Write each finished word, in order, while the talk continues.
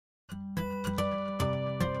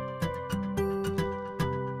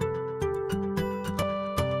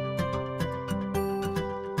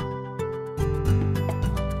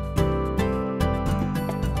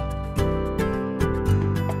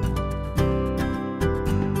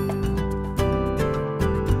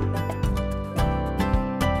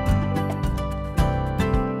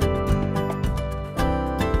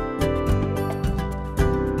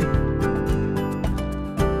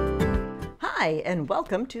and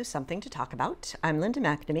welcome to Something to Talk About. I'm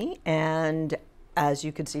STALindaMcNamee, and as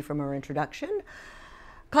you can see from our introduction,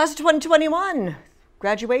 class of 2021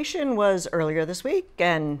 graduation was earlier this week,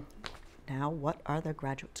 and now what are the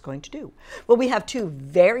graduates going to do? Well, we have two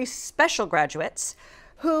very special graduates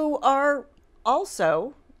who are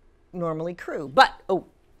also normally crew, but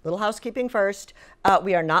little housekeeping first.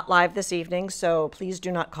 We are not live this evening, so please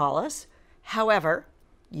do not call us. However,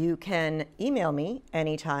 you can email me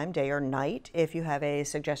anytime, day or night, if you have a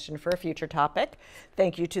suggestion for a future topic.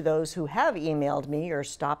 Thank you to those who have emailed me or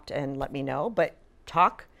stopped and let me know, but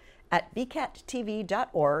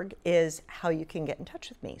talk@bcattv.org is how you can get in touch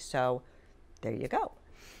with me. So there you go.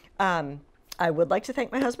 I would like to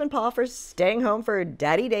thank my husband, Paul, for staying home for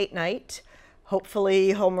daddy date night.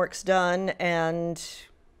 Hopefully homework's done and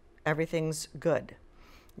everything's good.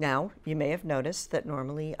 Now, you may have noticed that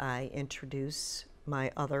normally I introduce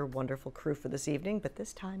my other wonderful crew for this evening, but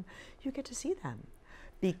this time you get to see them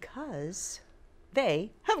because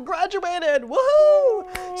they have graduated. Woohoo!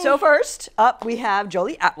 Yay. So first up, we have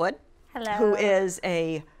Jolie Atwood, hello, who is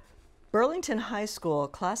a Burlington High School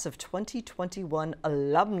class of 2021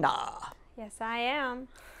 alumna. Yes, I am.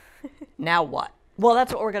 Now what? Well,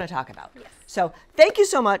 that's what we're going to talk about. Yes. So thank you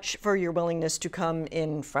so much for your willingness to come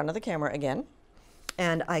in front of the camera again.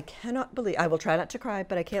 And I cannot believe, I will try not to cry,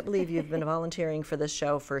 but I can't believe you've been volunteering for this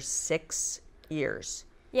show for 6 years.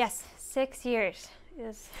 Yes, 6 years.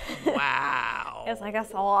 Wow. It's like,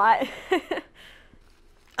 that's a lot. I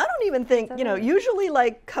don't even think, usually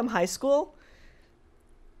like come high school,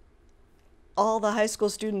 all the high school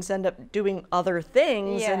students end up doing other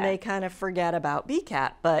things and they kind of forget about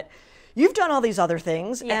BCAT. But you've done all these other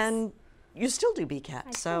things and you still do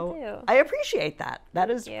BCAT. So I appreciate that. That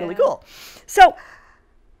is really cool. So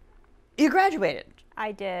you graduated.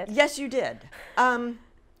 I did. Yes, you did. What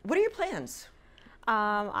are your plans?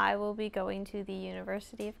 I will be going to the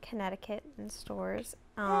University of Connecticut in Storrs,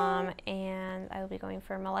 and I will be going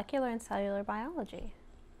for molecular and cellular biology.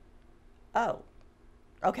 Oh,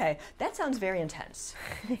 okay. That sounds very intense.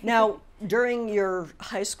 Now, during your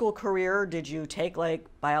high school career, did you take like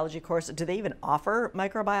biology courses? Do they even offer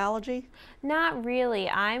microbiology? Not really.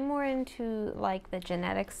 I'm more into like the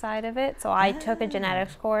genetics side of it. So I took a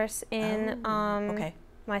genetics course in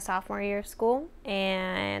my sophomore year of school,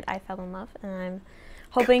 and I fell in love, and I'm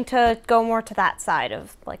hoping to go more to that side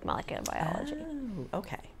of like molecular biology. Oh,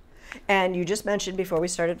 okay. And you just mentioned before we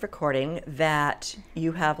started recording that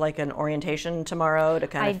you have like an orientation tomorrow to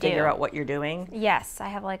kind of figure out what you're doing. Yes, I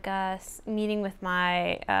have like a meeting with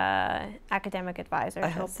my academic advisor. I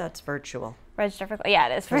hope that's virtual. Register for, yeah,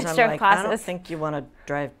 it is for register classes. I don't think you want to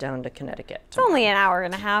drive down to Connecticut tomorrow. It's only an hour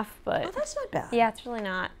and a half, but. Oh, that's not bad. Yeah, it's really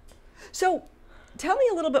not. So tell me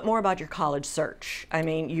a little bit more about your college search. I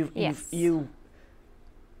mean, you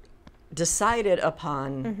decided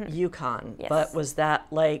upon UConn, but was that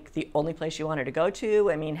like the only place you wanted to go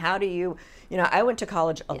to? I mean, how do you I went to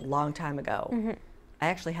college a long time ago. I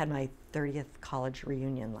actually had my 30th college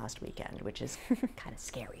reunion last weekend, which is kind of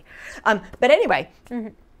scary. But anyway,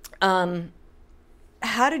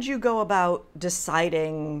 how did you go about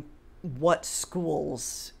deciding what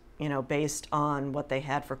schools, based on what they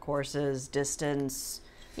had for courses, distance,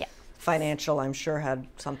 financial, I'm sure had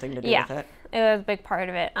something to do with it? It was a big part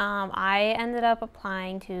of it. I ended up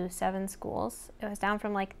applying to 7 schools. It was down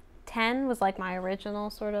from like 10 was like my original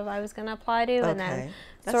sort of I was going to apply to. And then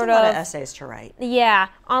that's a lot of essays to write. Yeah.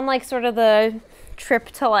 On like sort of the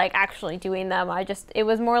trip to like actually doing them, it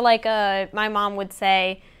was more like my mom would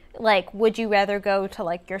say, like, would you rather go to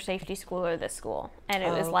like your safety school or this school? And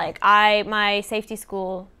it was like, my safety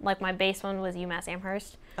school, like my base one was UMass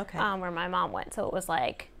Amherst, where my mom went. So it was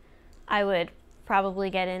like, I would probably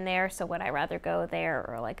get in there, so would I rather go there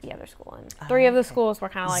or like the other school? And 3 of the schools were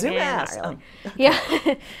kind of like, not really. Yeah.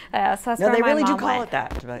 So that's where they my really mom do call went. it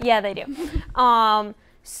that. But. Yeah, they do.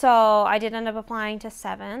 So I did end up applying to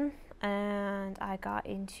 7, and I got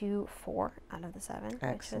into 4 out of the 7,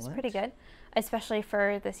 which was pretty good, especially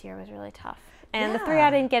for this year was really tough. And the 3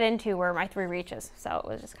 I didn't get into were my 3 reaches, so it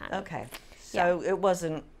was just kind of So it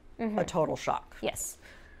wasn't a total shock. Yes.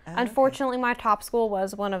 Unfortunately, my top school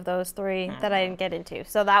was one of those 3 that I didn't get into.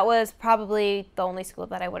 So that was probably the only school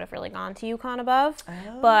that I would have really gone to UConn above.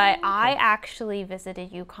 But I actually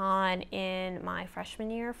visited UConn in my freshman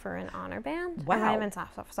year for an honor band. Wow. I might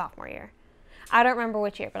have been sophomore year. I don't remember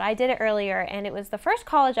which year, but I did it earlier, and it was the first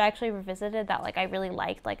college I actually revisited that like I really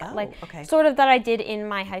liked, sort of that I did in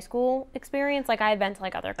my high school experience. Like I had been to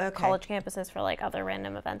like other college campuses for like other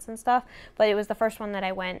random events and stuff, but it was the first one that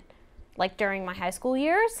I went like during my high school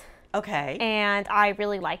years. Okay. And I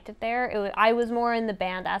really liked it there. I was more in the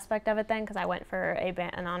band aspect of it then because I went for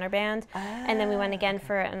an honor band. And then we went again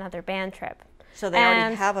for another band trip. So they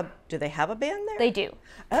already have do they have a band there? They do.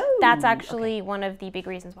 Oh. That's actually one of the big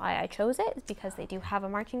reasons why I chose it, is because they do have a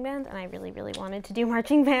marching band, and I really, really wanted to do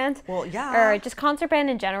marching band. Well, yeah. Or just concert band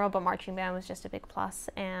in general, but marching band was just a big plus.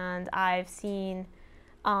 And I've seen,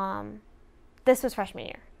 this was freshman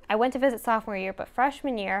year. I went to visit sophomore year, but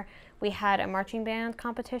freshman year, we had a marching band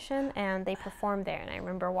competition, and they performed there. And I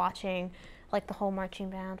remember watching like the whole marching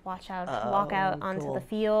band walk out onto the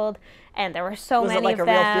field, and there were so many of them. Was it like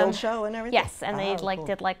a real field show and everything? Yes, and they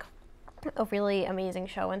did like a really amazing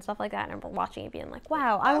show and stuff like that. And I remember watching it being like,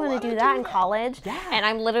 wow, I want to do that in college. Yeah. And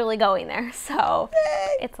I'm literally going there. So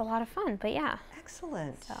it's a lot of fun, but yeah.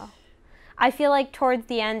 Excellent. So I feel like towards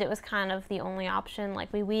the end, it was kind of the only option.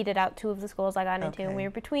 Like we weeded out 2 of the schools I got into, and we were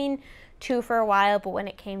between 2 for a while, but when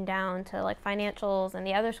it came down to like financials, and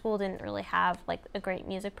the other school didn't really have like a great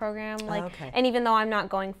music program, like, and even though I'm not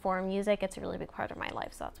going for music, it's a really big part of my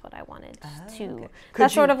life, so that's what I wanted to.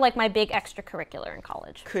 That's sort of like my big extracurricular in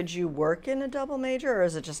college. Could you work in a double major, or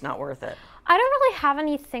is it just not worth it? I don't really have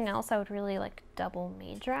anything else I would really like double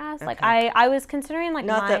major as. Like I was considering like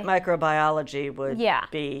not that microbiology would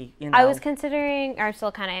be, you know. I was considering, or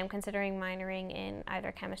still kind of am considering, minoring in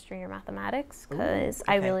either chemistry or mathematics, because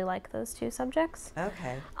I really like those 2 subjects.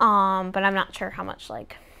 Okay. But I'm not sure how much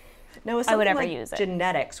like I would ever use it.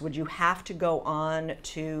 Genetics, would you have to go on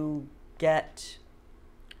to get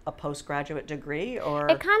a postgraduate degree, or?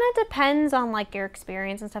 It kind of depends on like your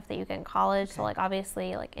experience and stuff that you get in college. So like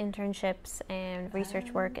obviously like internships and research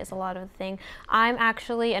work is a lot of the thing. I'm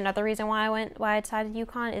actually, another reason why I decided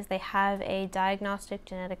UConn is they have a diagnostic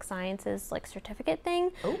genetic sciences like certificate thing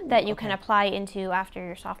that you can apply into after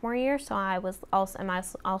your sophomore year. So I'm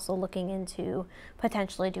also looking into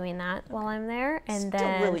potentially doing that while I'm there. And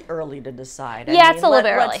Still really early to decide. Yeah, it's a little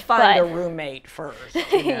bit early. Let's find a roommate first.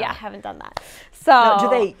 You know? Yeah, I haven't done that.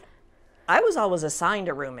 So I was always assigned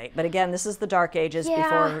a roommate, but again, this is the dark ages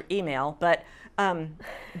before email. But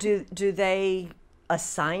do they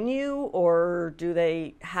assign you, or do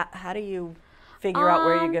they? How do you figure out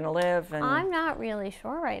where you're going to live? And I'm not really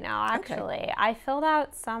sure right now, actually. I filled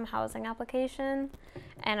out some housing application,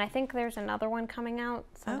 and I think there's another one coming out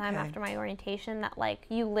sometime after my orientation that like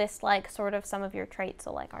you list like sort of some of your traits.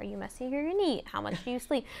 So like, are you messy or you neat? How much do you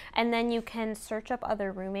sleep? And then you can search up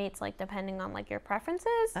other roommates like depending on like your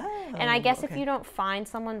preferences. And I guess if you don't find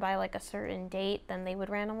someone by like a certain date, then they would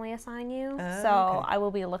randomly assign you. So I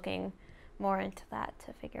will be looking more into that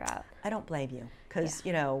to figure out. I don't blame you, because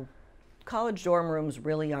you know, college dorm rooms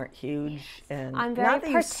really aren't huge, and I'm very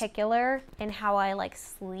particular in how I like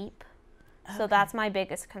sleep. So that's my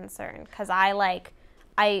biggest concern, because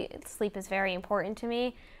sleep is very important to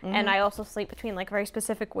me, and I also sleep between like a very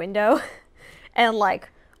specific window, and like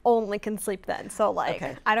only can sleep then. So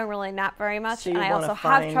like I don't really nap very much, so and I also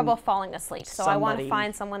have trouble falling asleep. So I want to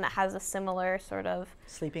find someone that has a similar sort of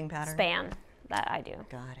sleeping pattern span that I do.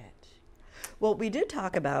 Got it. Well, we did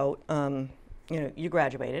talk about you know, you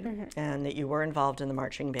graduated and that you were involved in the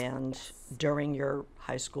marching band during your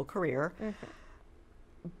high school career,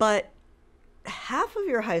 but half of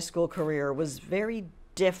your high school career was very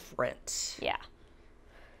different. Yeah.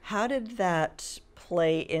 How did that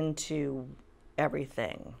play into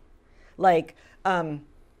everything? Like,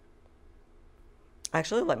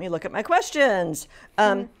 actually, let me look at my questions.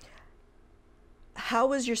 How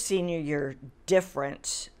was your senior year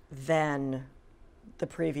different than the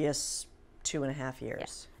previous 2.5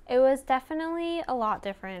 years? Yeah. It was definitely a lot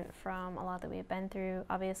different from a lot that we've been through.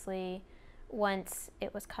 Obviously, once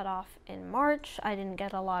it was cut off in March, I didn't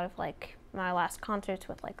get a lot of like my last concerts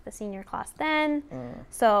with like the senior class then.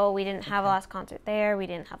 So we didn't have a last concert there. We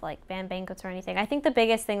didn't have like band banquets or anything. I think the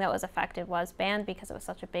biggest thing that was affected was band, because it was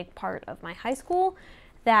such a big part of my high school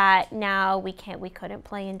that now we couldn't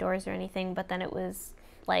play indoors or anything. But then it was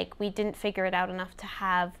like we didn't figure it out enough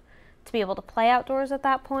to be able to play outdoors at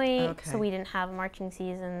that point. So we didn't have a marching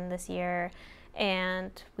season this year,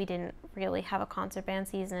 and we didn't really have a concert band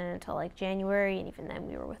season until like January, and even then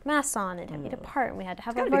we were with masks on and had to apart, and we had to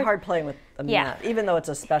have it's gotta be hard playing with a mask, even though it's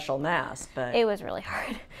a special mask. But it was really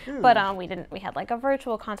hard. But we had like a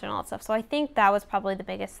virtual concert and all that stuff. So I think that was probably the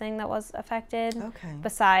biggest thing that was affected.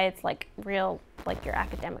 Besides like real like your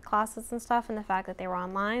academic classes and stuff, and the fact that they were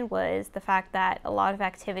online, was the fact that a lot of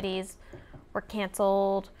activities were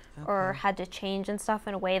canceled or had to change and stuff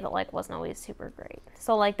in a way that like wasn't always super great.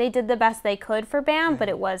 So like they did the best they could for band, but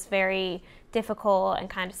it was very difficult and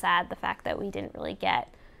kind of sad the fact that we didn't really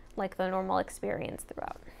get like the normal experience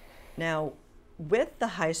throughout. Now, with the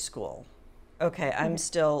high school, Okay, I'm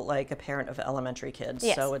still like a parent of elementary kids,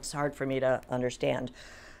 Yes. so it's hard for me to understand.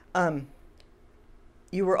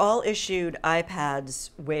 You were all issued iPads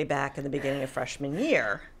way back in the beginning of freshman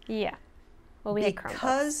year. Yeah. Well, we had Chromebooks.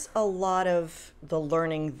 Because a lot of the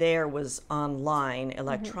learning there was online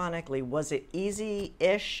electronically, was it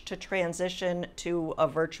easy-ish to transition to a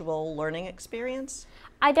virtual learning experience?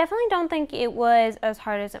 I definitely don't think it was as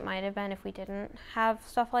hard as it might have been if we didn't have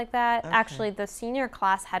stuff like that. Okay. Actually, the senior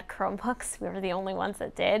class had Chromebooks. We were the only ones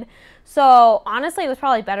that did. So honestly, it was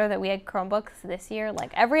probably better that we had Chromebooks this year.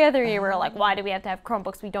 Like every other year, we were like, why do we have to have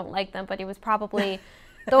Chromebooks? We don't like them. But it was probably,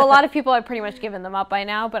 though a lot of people had pretty much given them up by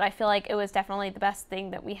now, but I feel like it was definitely the best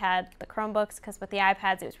thing that we had the Chromebooks, because with the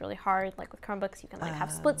iPads, it was really hard. Like with Chromebooks, you can like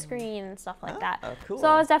have split screen and stuff like that. Oh, cool.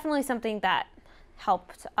 So it was definitely something that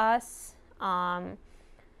helped us.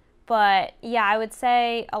 But yeah, I would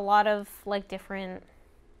say a lot of like different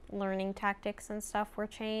learning tactics and stuff were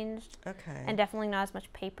changed. Okay. And definitely not as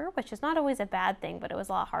much paper, which is not always a bad thing, but it was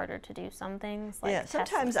a lot harder to do some things. Like Yeah,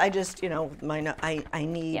 sometimes I just, I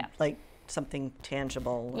need like something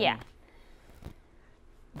tangible. Yeah.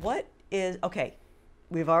 What is, okay,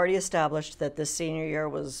 we've already established that this senior year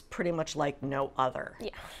was pretty much like no other.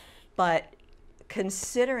 Yeah. But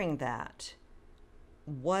considering that,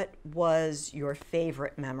 what was your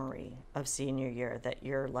favorite memory of senior year that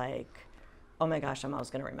you're like, oh my gosh, I'm always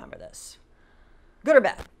going to remember this? Good or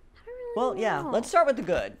bad? Well, yeah, let's start with the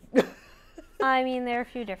good. I mean, there are a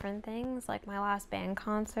few different things. Like my last band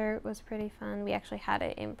concert was pretty fun. We actually had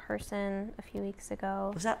it in person a few weeks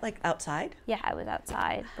ago. Was that like outside? Yeah, I was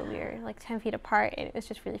outside, but we were like 10 feet apart, and it was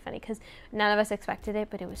just really funny because none of us expected it,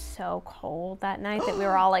 but it was so cold that night that we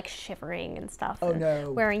were all like shivering and stuff. Oh, and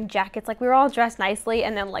no. Wearing jackets. Like we were all dressed nicely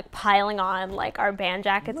and then like piling on like our band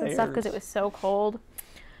jackets and stuff because it Layers. was so cold.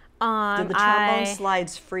 Did the trombone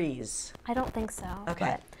slides freeze? I don't think so. Okay.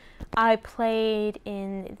 But I played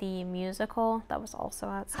in the musical that was also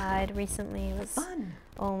outside recently. It was Fun.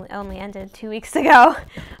 only ended 2 weeks ago.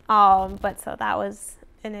 But so that was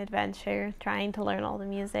an adventure trying to learn all the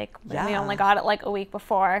music. Yeah. We only got it like a week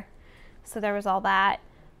before. So there was all that.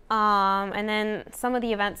 And then some of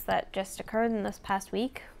the events that just occurred in this past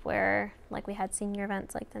week where like we had senior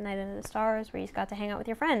events like the Night Under the Stars where you just got to hang out with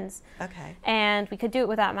your friends. Okay. And we could do it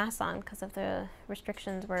without masks on because of the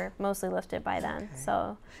restrictions were mostly lifted by then. Okay.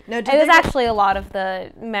 So Now, it was actually a lot of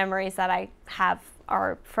the memories that I have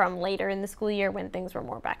are from later in the school year when things were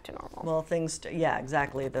more back to normal. Well, yeah,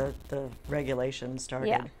 exactly. The regulations started.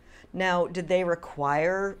 Yeah. Now, did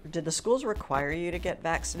the schools require you to get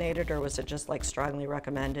vaccinated, or was it just like strongly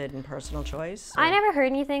recommended and personal choice? I never heard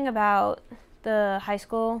anything about the high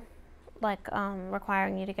school like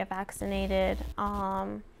requiring you to get vaccinated.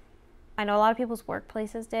 I know a lot of people's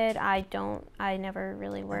workplaces did. I never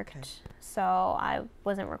really worked, Okay. so I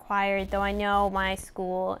wasn't required, though I know my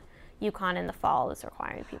school, UConn, in the fall is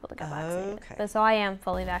requiring people to get vaccinated. Okay. But, so I am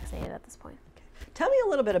fully vaccinated at this point. Tell me a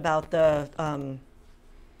little bit about the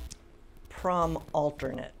prom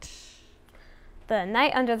alternate. The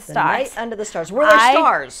Night Under the The Stars. Night Under the Stars. Were there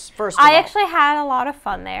stars, first of all? I actually had a lot of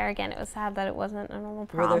fun there. Again, it was sad that it wasn't a normal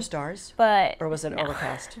prom. Were there stars? But Or was it no.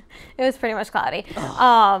 overcast? It was pretty much cloudy.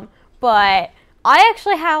 But I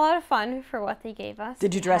actually had a lot of fun for what they gave us.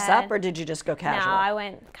 Did you dress up or did you just go casual? No, I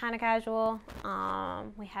went kind of casual.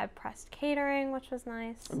 We had pressed catering, which was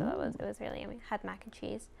nice. So it was really yummy. Had mac and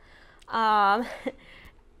cheese. And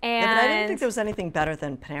Yeah, but I didn't think there was anything better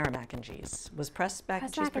than Panera mac and cheese. Was pressed mac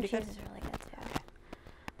and cheese pretty good? Pressed mac and cheese is really good too.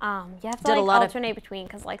 You have to Did a like lot of- alternate between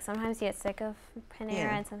because like sometimes you get sick of Panera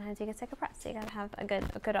Yeah. and sometimes you get sick of pressed. So you gotta have a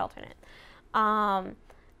good alternate.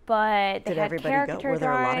 But they Did had everybody go? caricature Were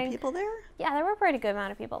there a lot of drawing. people there? Yeah, there were a pretty good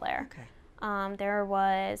amount of people there. Okay. There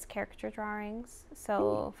was caricature drawings,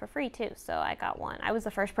 so for free too. So I got one. I was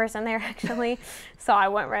the first person there actually, so I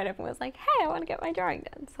went right up and was like, "Hey, I want to get my drawing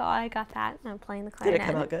done." So I got that, and I'm playing the Did clarinet.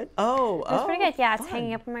 it come out good? Oh, It was pretty good. Yeah, it's fun.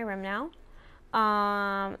 hanging up in my room now.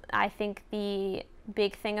 I think the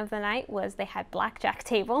big thing of the night was they had blackjack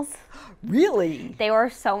tables. Really? They were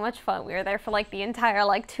so much fun. We were there for like the entire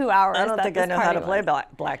 2 hours. I don't that think I this know how to party play was.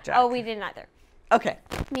 blackjack. Oh, we didn't either. Okay.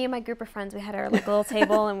 Me and my group of friends, we had our little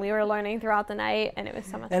table and we were learning throughout the night, and it was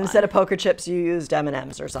so much And fun. instead of poker chips, you used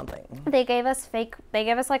M&Ms or something. They gave us like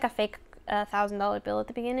a fake $1,000 bill at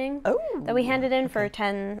the beginning Oh. that we handed in for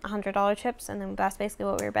 $100 chips, and then that's basically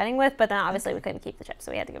what we were betting with. But then obviously we couldn't keep the chips,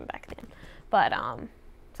 so we had to give them back at the end. But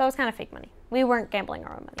so it was kind of fake money. We weren't gambling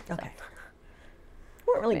our own money. So. Okay.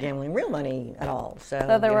 We weren't really gambling real money at all.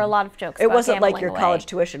 So There were a lot of jokes. It about wasn't like gambling your away. college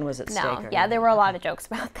tuition was at stake. No, or yeah, there anything. were a lot of jokes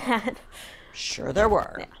about that. Sure there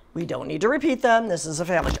were. Yeah. We don't need to repeat them. This is a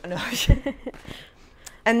family show. No.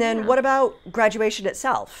 And then what about graduation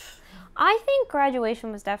itself? I think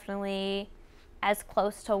graduation was definitely as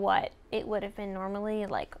close to what it would have been normally,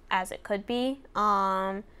 like, as it could be.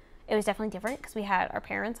 It was definitely different because we had our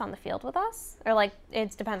parents on the field with us, or like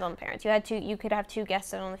it depends on the parents. You could have 2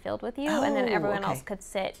 guests sit on the field with you, and then everyone else could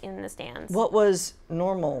sit in the stands. What was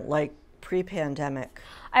normal, like pre-pandemic?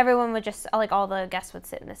 Everyone would just, like, all the guests would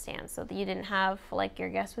sit in the stands, so that you didn't have like your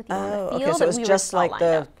guests with you on the field. Okay, so it was just like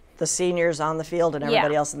the seniors on the field and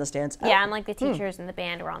everybody else in the stands. Yeah, and like the teachers and the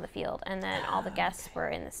band were on the field, and then all the guests were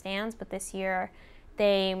in the stands. But this year,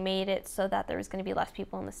 they made it so that there was going to be less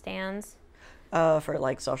people in the stands. For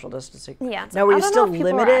like social distancing. Yeah. Now, were you still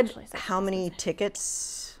limited how many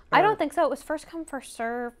tickets? I don't think so. It was first come, first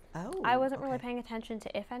serve. Oh, I wasn't really paying attention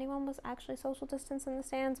to if anyone was actually social distance in the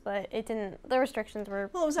stands, but it didn't. The restrictions were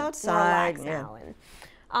it was outside now.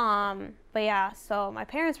 And, but yeah, so my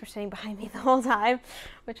parents were sitting behind me the whole time,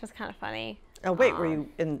 which was kind of funny. Oh wait, were you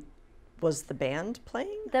in? Was the band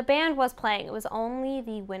playing? The band was playing. It was only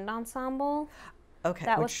the wind ensemble. Okay,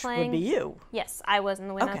 that which was playing. Would be you. Yes, I was in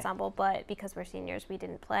the wind ensemble, but because we're seniors, we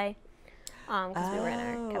didn't play because we were in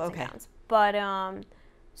our caps and gowns. But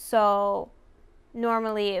so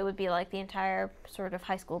normally it would be like the entire sort of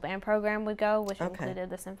high school band program would go, which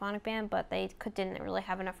included the symphonic band, but they didn't really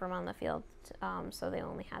have enough room on the field, so they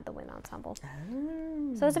only had the wind ensemble.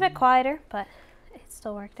 Oh. So it was a bit quieter, but it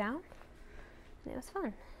still worked out, and it was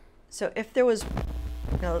fun. So if there was,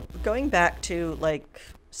 going back to like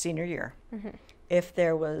senior year, if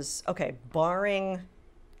there was, barring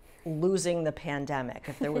losing the pandemic,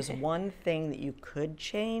 if there was one thing that you could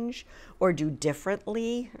change or do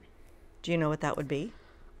differently, do you know what that would be?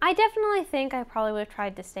 I definitely think I probably would have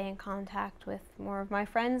tried to stay in contact with more of my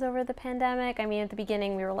friends over the pandemic. I mean, at the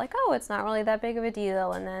beginning we were like, oh, it's not really that big of a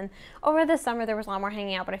deal. And then over the summer there was a lot more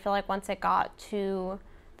hanging out, but I feel like once it got to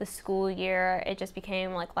the school year, it just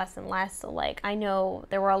became like less and less. So like I know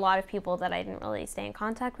there were a lot of people that I didn't really stay in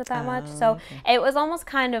contact with that much. So it was almost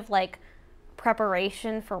kind of like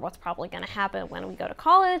preparation for what's probably going to happen when we go to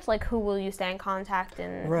college. Like who will you stay in contact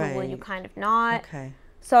and who will you kind of not? Okay.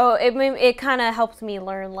 So it kind of helped me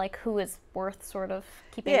learn like who is worth sort of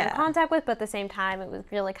keeping in contact with, but at the same time it was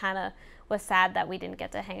really kind of was sad that we didn't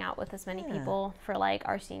get to hang out with as many people for like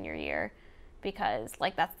our senior year, because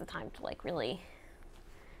like that's the time to like really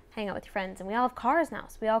hang out with your friends, and we all have cars now,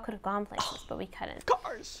 so we all could have gone places, but we couldn't.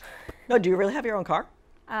 Cars. No, do you really have your own car?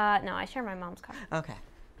 No, I share my mom's car. Okay.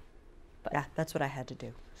 But yeah, that's what I had to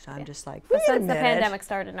do. So I'm just like, but since the pandemic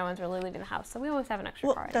started, no one's really leaving the house, so we always have an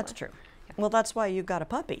extra car. That's true. Well, that's why you got a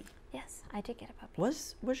puppy. Yes, I did get a puppy.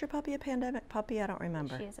 Was your puppy a pandemic puppy? I don't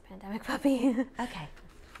remember. She is a pandemic puppy. Okay.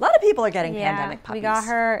 A lot of people are getting pandemic puppies. We got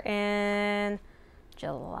her in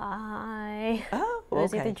July. Oh, It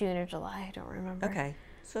was either June or July. I don't remember. Okay.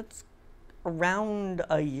 So it's around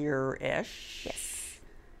a year-ish. Yes.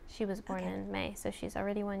 She was born in May, so she's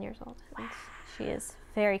already 1 year old. Wow. She is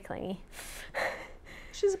very clingy.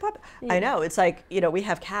 She's a puppy. Yeah. I know. It's like, we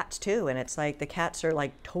have cats too, and it's like the cats are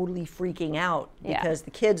like totally freaking out because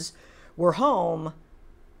the kids were home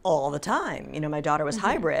all the time. My daughter was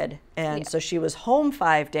hybrid, and so she was home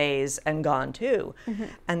 5 days and gone too.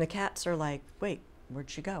 And the cats are like, wait, where'd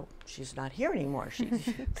she go? She's not here anymore.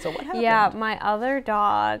 So what happened? Yeah, my other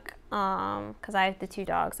dog, because I have the 2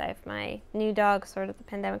 dogs. I have my new dog, sort of the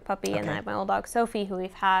pandemic puppy, and I have my old dog, Sophie, who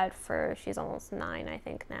we've had she's almost 9, I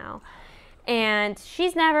think, now. And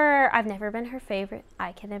I've never been her favorite.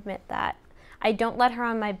 I can admit that. I don't let her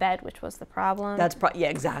on my bed, which was the problem.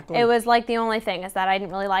 Exactly. It was like the only thing is that I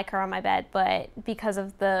didn't really like her on my bed, but because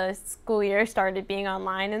of the school year started being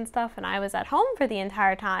online and stuff, and I was at home for the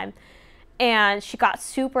entire time, and she got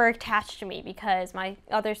super attached to me because my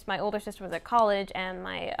older sister was at college, and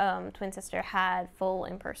my twin sister had full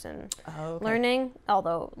in-person learning,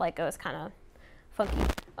 although like it was kind of funky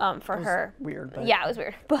for her. Weird. But yeah, it was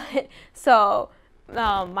weird. But so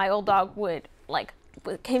my old dog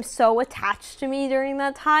became so attached to me during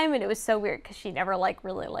that time, and it was so weird because she never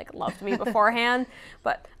really loved me beforehand.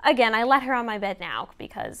 But again, I let her on my bed now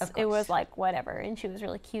because it was like whatever, and she was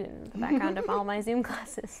really cute in the background of all my Zoom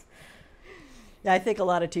classes. Yeah, I think a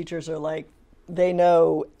lot of teachers are like, they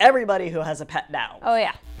know everybody who has a pet now. Oh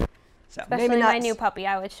yeah. So especially maybe my new puppy,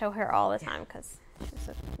 I would show her all the time because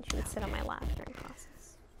she would sit on my lap during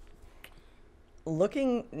classes.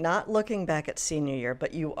 Not looking back at senior year,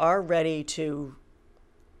 but you are ready to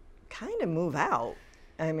kind of move out.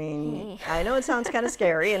 I mean, I know it sounds kind of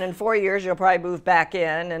scary, and in 4 years you'll probably move back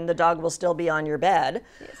in and the dog will still be on your bed.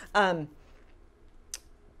 Yes.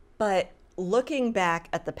 But looking back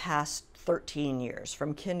at the past 13 years,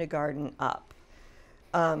 from kindergarten up,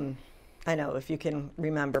 I know if you can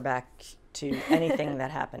remember back to anything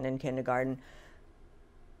that happened in kindergarten,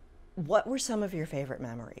 What were some of your favorite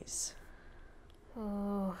memories?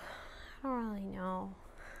 Oh, I don't really know.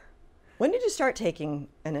 When did you start taking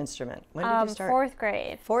an instrument? When did you start? 4th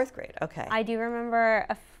grade. 4th grade, okay. I do remember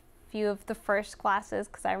a few of the first classes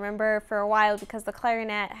because I remember for a while because the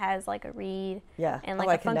clarinet has like a reed and like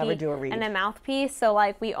I a can never do a reed. and a mouthpiece. So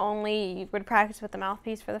like we only would practice with the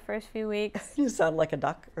mouthpiece for the first few weeks. You sound like a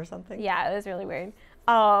duck or something. Yeah, it was really weird.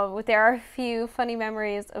 There are a few funny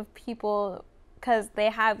memories of people because we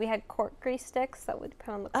had cork grease sticks that would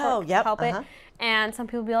put on the cork to help it. And some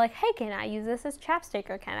people would be like, hey, can I use this as chapstick?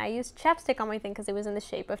 Or can I use chapstick on my thing? Because it was in the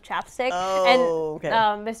shape of chapstick.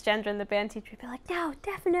 And Miss Gendron, the band teacher, would be like, no,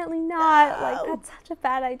 definitely not. No. Like, that's such a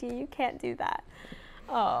bad idea. You can't do that.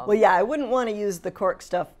 Well, yeah, I wouldn't want to use the cork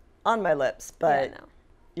stuff on my lips, but yeah, no.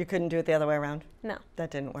 You couldn't do it the other way around? No. That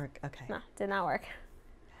didn't work. Okay. No, did not work.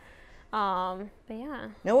 But yeah.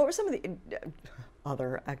 Now, what were some of the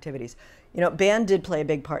other activities? You know, band did play a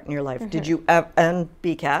big part in your life. Did you, and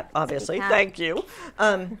BCAT, obviously, thank you.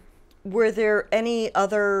 Were there any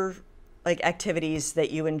other like activities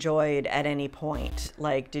that you enjoyed at any point?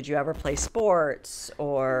 Like, did you ever play sports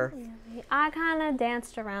or? I kind of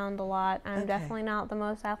danced around a lot. I'm definitely not the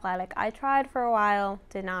most athletic. I tried for a while,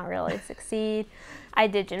 did not really succeed. I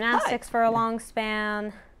did gymnastics for a long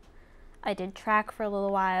span. I did track for a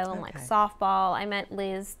little while and like softball. I met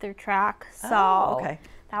Liz through track, so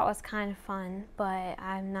that was kind of fun, but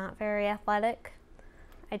I'm not very athletic.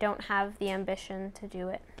 I don't have the ambition to do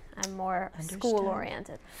it. I'm more school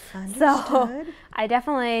oriented. So I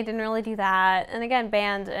definitely didn't really do that. And again,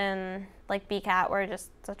 band and like BCAT were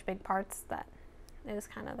just such big parts that it was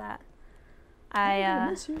kind of that.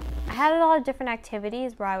 I had a lot of different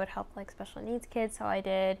activities where I would help like special needs kids. So I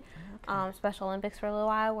did Special Olympics for a little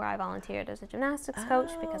while where I volunteered as a gymnastics coach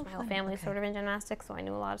because my whole family is sort of in gymnastics, so I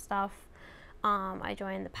knew a lot of stuff. I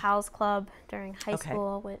joined the PALS Club during high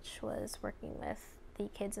school, which was working with the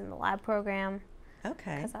kids in the lab program.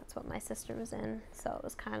 Because that's what my sister was in, so it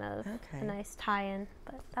was kind of a nice tie-in.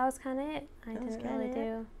 But that was kind of it. I didn't really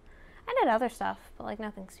do. I did other stuff, but like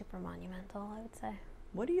nothing super monumental, I would say.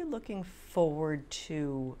 What are you looking forward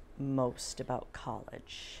to most about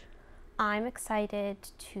college? I'm excited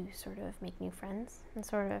to sort of make new friends and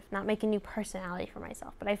sort of not make a new personality for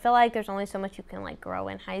myself. But I feel like there's only so much you can like grow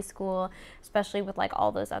in high school, especially with like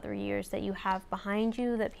all those other years that you have behind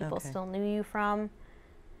you that people still knew you from.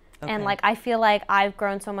 And like I feel like I've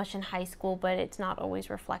grown so much in high school, but it's not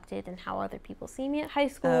always reflected in how other people see me at high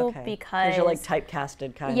school because you're like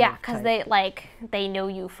typecasted kind of. Yeah, because they know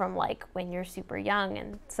you from like when you're super young,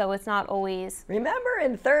 and so it's not always. Remember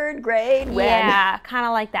in 3rd grade when? Yeah, kind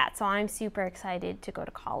of like that. So I'm super excited to go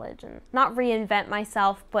to college and not reinvent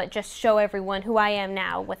myself, but just show everyone who I am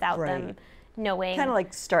now without them knowing. Kind of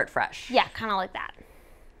like start fresh. Yeah, kind of like that,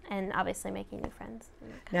 and obviously making new friends.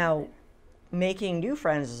 Now. Making new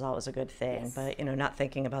friends is always a good thing, but you know, not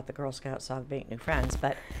thinking about the Girl Scout song "Make New Friends."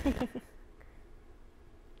 But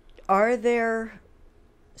are there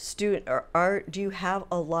do you have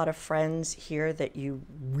a lot of friends here that you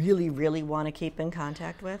really, really want to keep in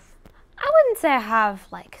contact with? I wouldn't say I have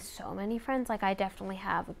like so many friends. Like I definitely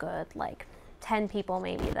have a good like 10 people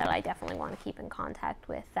maybe that I definitely want to keep in contact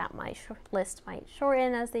with. That my list might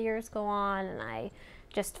shorten as the years go on, and I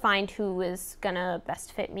just find who is gonna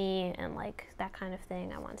best fit me and like that kind of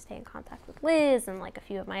thing. I want to stay in contact with Liz and like a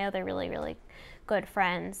few of my other really, really good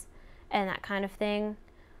friends and that kind of thing.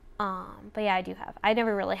 But yeah, I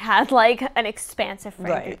never really had like an expansive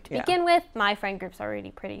friend group to begin with. My friend group's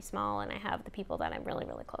already pretty small, and I have the people that I'm really,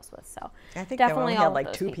 really close with. So I think definitely I only had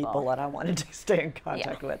like 2 people that I wanted to stay in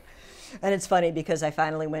contact with. And it's funny because I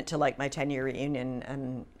finally went to like my 10-year reunion,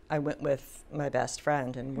 and I went with my best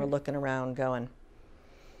friend, and we're looking around going,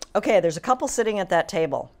 okay, there's a couple sitting at that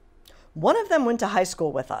table. One of them went to high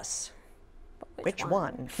school with us. Which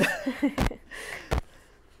one?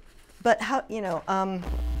 But how, you know,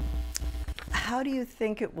 how do you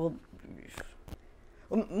think it will,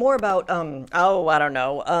 more about, I don't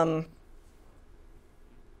know,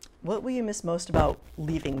 what will you miss most about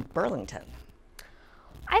leaving Burlington?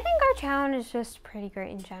 I think our town is just pretty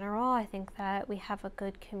great in general. I think that we have a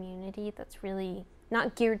good community that's really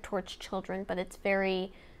not geared towards children, but it's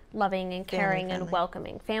very loving and caring and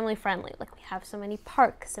welcoming, family friendly. Like we have so many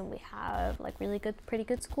parks, and we have like really good, pretty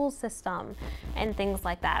good school system and things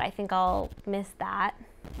like that. I think I'll miss that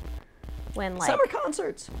when like summer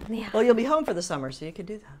concerts. Yeah. Well, you'll be home for the summer, so you could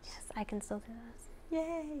do those. Yes, I can still do those.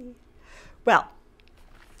 Yay! Well,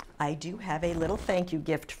 I do have a little thank you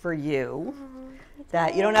gift for you.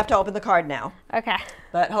 That you don't have to open the card now. Okay.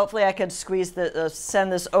 But hopefully I could squeeze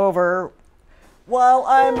send this over Well,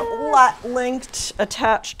 I'm linked,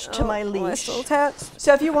 attached to my leash. Still attached.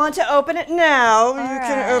 So if you want to open it now, you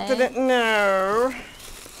can right. open it now.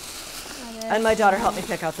 And my daughter helped me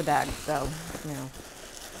pick out the bag, so, you know.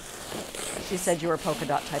 She said you were a polka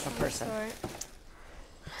dot type of person.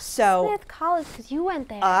 So Smith College, because you went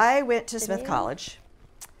there. I went to Smith College.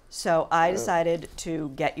 So I decided to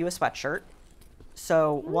get you a sweatshirt.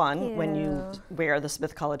 So when you wear the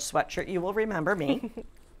Smith College sweatshirt, you will remember me.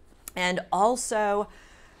 And also,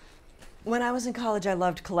 when I was in college, I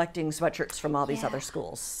loved collecting sweatshirts from all these other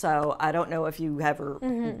schools. So I don't know if you ever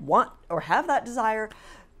want or have that desire,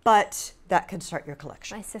 but that could start your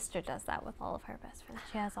collection. My sister does that with all of her best friends.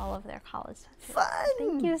 She has all of their college sweatshirts. Fun!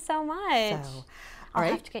 Thank you so much. So, I'll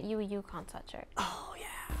have to get you a Yukon sweatshirt. Oh,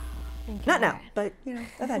 yeah. Thank you. Not now, but, you know,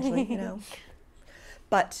 eventually, you know.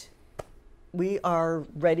 But we are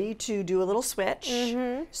ready to do a little switch.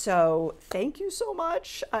 So thank you so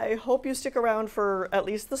much. I hope you stick around for at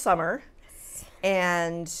least the summer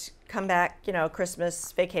and come back, you know,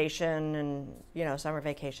 Christmas vacation and, you know, summer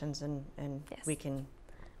vacations and we can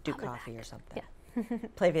do coffee or something. Yeah.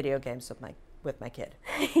 Play video games with my kid.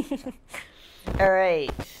 So. All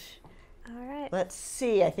right. All right. Let's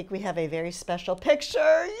see. I think we have a very special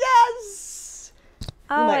picture. Yes!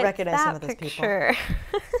 You might recognize some of those people.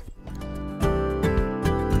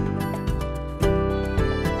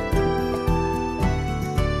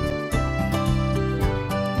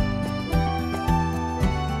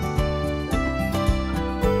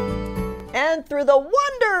 And through the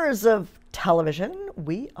wonders of television,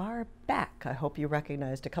 we are back. I hope you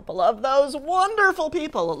recognized a couple of those wonderful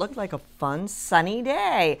people. It looked like a fun, sunny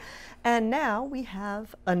day. And now we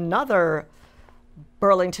have another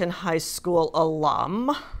Burlington High School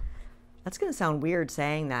alum. That's going to sound weird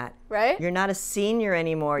saying that. Right? You're not a senior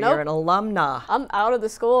anymore. Nope. You're an alumna. I'm out of the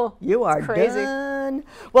school. You are crazy. done.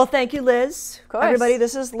 Well, thank you, Liz. Of course. Everybody,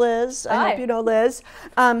 this is Liz. I Hi. hope you know Liz.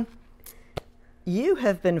 You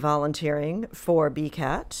have been volunteering for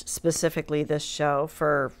BCAT, specifically this show,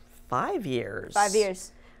 for 5 years. 5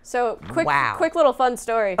 years. So quick little fun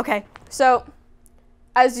story. Okay. So,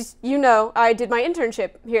 as you know, I did my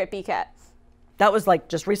internship here at BCAT. That was like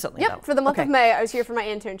just recently, Yep, though. for the month of May, I was here for my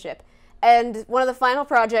internship. And one of the final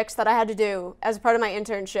projects that I had to do as part of my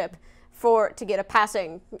internship to get a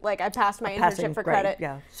passing, like I passed my internship for grade, credit.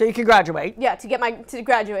 Yeah. So you can graduate. Yeah, to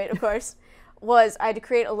graduate, of course, was I had to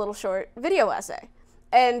create a little short video essay.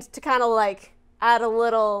 And to kind of like add a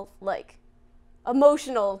little like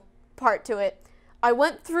emotional part to it, I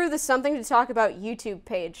went through the Something to Talk About YouTube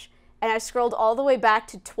page and I scrolled all the way back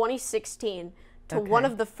to 2016 to one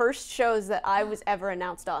of the first shows that I was ever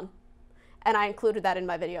announced on. And I included that in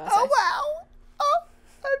my video essay. Oh, wow. Oh,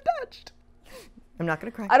 I'm touched. I'm not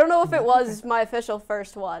going to cry. I don't know if it was my official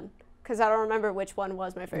first one, because I don't remember which one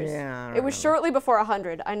was my first. Yeah, it was shortly before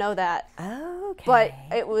 100, I know that. Okay. But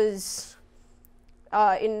it was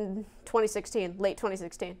in 2016, late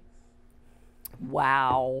 2016.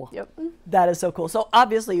 Wow. Yep. That is so cool. So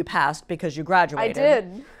obviously you passed because you graduated. I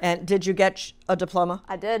did. And did you get a diploma?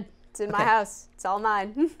 I did. It's in my house. It's all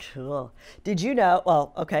mine. Cool. Did you know,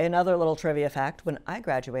 well, okay, another little trivia fact. When I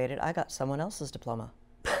graduated, I got someone else's diploma.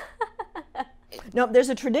 No, there's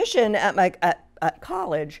a tradition at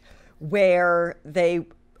college where they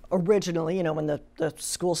originally, you know, when the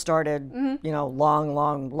school started, you know,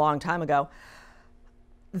 long time ago,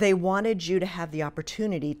 they wanted you to have the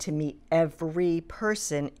opportunity to meet every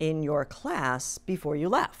person in your class before you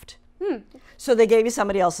left. So they gave you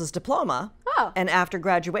somebody else's diploma. Oh. And after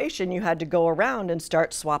graduation, you had to go around and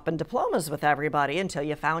start swapping diplomas with everybody until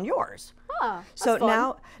you found yours. Oh, So that's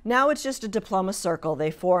fun. now it's just a diploma circle.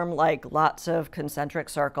 They form like lots of concentric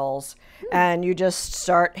circles, and you just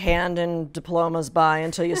start handing diplomas by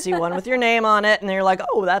until you see one with your name on it, and then you're like,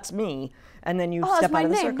 oh, that's me. And then you step that's my out of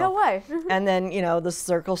the name. circle. No way. And then, you know, the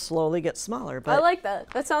circle slowly gets smaller. But I like that.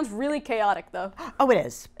 That sounds really chaotic, though. oh, it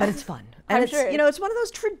is, but it's fun. And I'm it's, sure. you know, it's one of those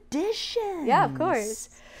traditions. Yeah, of course.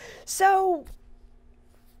 So,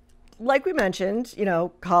 like we mentioned, you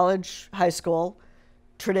know, college, high school,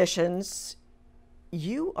 traditions,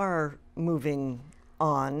 you are moving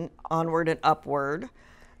onward and upward.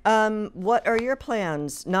 What are your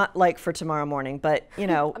plans? Not like for tomorrow morning, but, you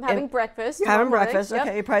know. I'm having breakfast. You're having tomorrow morning. breakfast. Yep.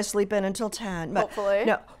 Okay, you probably sleep in until 10. But Hopefully.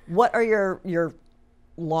 No, what are your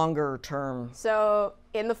longer term? So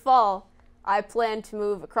in the fall, I plan to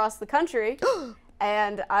move across the country,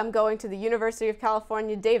 and I'm going to the University of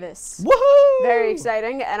California, Davis. Woohoo! Very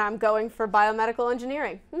exciting, and I'm going for biomedical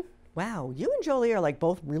engineering. Wow, you and Jolie are like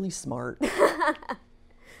both really smart.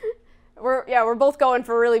 We're both going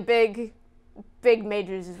for really big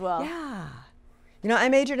majors as well. Yeah. You know, I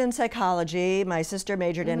majored in psychology. My sister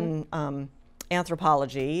majored in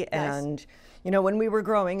anthropology. And, you know, when we were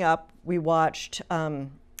growing up, we watched, I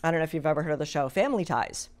don't know if you've ever heard of the show Family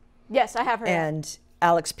Ties. Yes, I have heard. And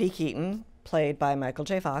Alex P. Keaton, played by Michael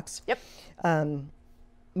J. Fox, Yep.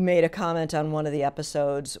 made a comment on one of the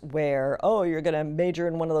episodes where, oh, you're going to major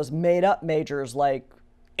in one of those made-up majors like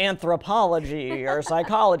anthropology or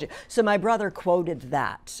psychology. So my brother quoted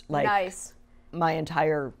that, like, Nice. my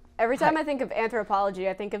entire... Every time I think of anthropology,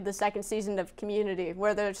 I think of the second season of Community,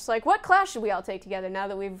 where they're just like, what class should we all take together now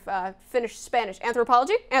that we've finished Spanish?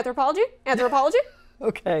 Anthropology? Anthropology? Anthropology?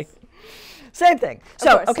 Okay. Same thing. Of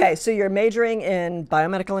So, course. okay, so you're majoring in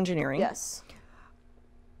biomedical engineering. Yes.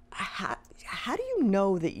 How do you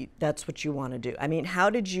know that that's what you want to do? I mean, how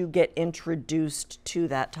did you get introduced to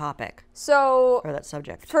that topic So or that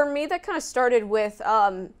subject? for me, that kind of started with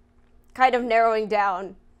kind of narrowing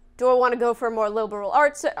down, do I want to go for a more liberal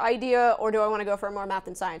arts idea or do I want to go for a more math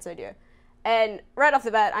and science idea? And right off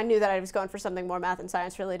the bat, I knew that I was going for something more math and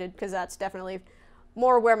science related because that's definitely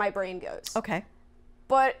more where my brain goes. Okay.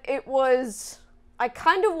 But it was, I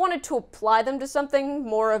kind of wanted to apply them to something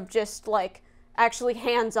more of just like actually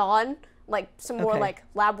hands-on, like some more Okay. like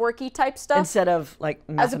lab worky type stuff. Instead of like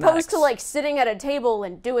as mathematics. opposed to like sitting at a table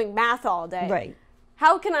and doing math all day. Right.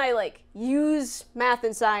 How can I like use math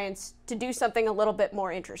and science to do something a little bit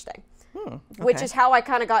more interesting? Which okay. is how I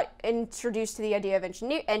kind of got introduced to the idea of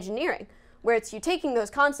engineering, where it's you taking those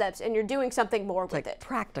concepts and you're doing something more with Like it.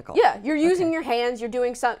 practical. Yeah, you're using your hands, you're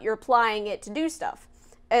doing you're applying it to do stuff.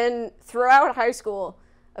 And throughout high school,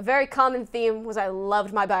 a very common theme was I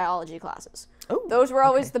loved my biology classes. Ooh, Those were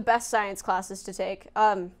always okay. the best science classes to take.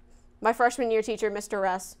 My freshman year teacher, Mr.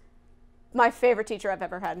 Russ, my favorite teacher I've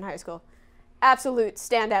ever had in high school. Absolute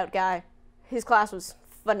standout guy. His class was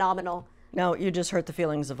phenomenal. No, you just hurt the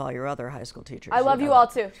feelings of all your other high school teachers. I love know you all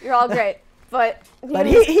that. too. You're all great. But But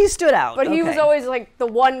he stood out. But he was Okay. always like the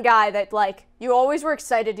one guy that like you always were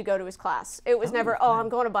excited to go to his class. It was never, oh, I'm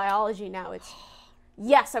going to biology now. It's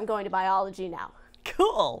yes, I'm going to biology now.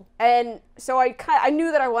 Cool. And so I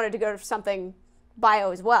knew that I wanted to go to something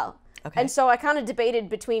bio as well. Okay. And so I kind of debated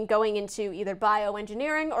between going into either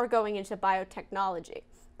bioengineering or going into biotechnology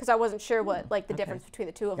because I wasn't sure what like the difference between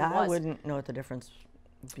the two of them I was. wouldn't know what the difference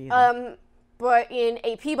would be. either. But in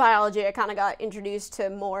AP biology, I kind of got introduced to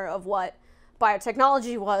more of what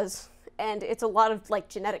biotechnology was, and it's a lot of like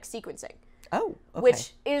genetic sequencing, Oh, okay.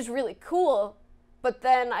 which is really cool. But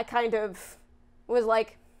then I kind of was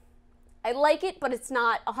like, I like it, but it's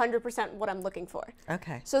not 100% what I'm looking for.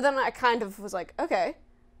 Okay. So then I kind of was like, okay,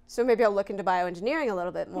 so maybe I'll look into bioengineering a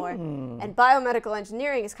little bit more. And biomedical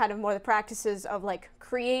engineering is kind of more the practices of like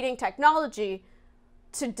creating technology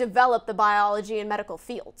to develop the biology and medical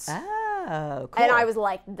fields. Oh, cool. And I was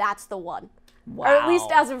like, that's the one. wow. Or at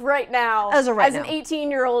least as of right now, As of right an now.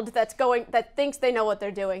 18-year-old that thinks they know what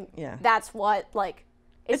they're doing. Yeah. That's what like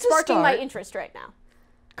it's It's a sparking my start. interest right now.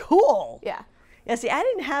 Cool. Yeah. Yeah, see, I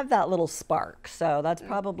didn't have that little spark, so that's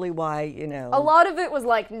probably why, you know. A lot of it was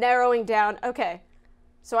like narrowing down, okay,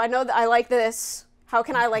 so I know that I like this. How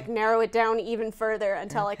can I like narrow it down even further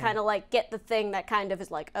until I kind of like get the thing that kind of is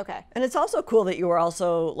like, okay. And it's also cool that you were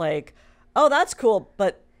also like, oh, that's cool,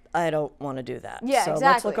 but I don't want to do that. Yeah, so let's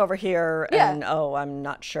exactly. look over here Yeah. and, oh, I'm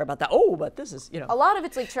not sure about that. Oh, but this is, you know. A lot of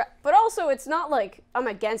it's like, but also it's not like I'm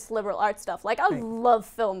against liberal arts stuff. Like I love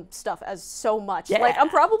film stuff as so much. Like Yeah. I'm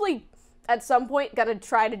probably at some point gonna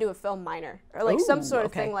try to do a film minor or like some Ooh, sort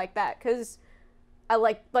of okay. thing like that because I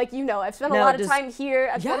like you know I've spent a Now, lot of does- time here.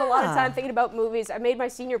 I've spent a lot of Yeah. time thinking about movies. I made my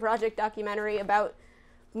senior project documentary about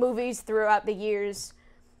movies throughout the years.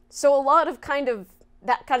 So a lot of kind of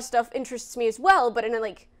that kind of stuff interests me as well, but in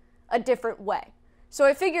a different way. So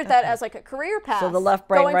I figured that as like a career path. So the left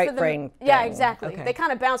brain, going right for the- brain Yeah, thing. exactly. Okay. They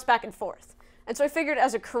kind of bounce back and forth. And so I figured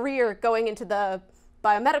as a career going into the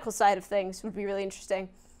biomedical side of things would be really interesting.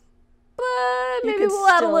 But You maybe could we'll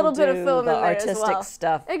add a still little bit of do film the in there as artistic well.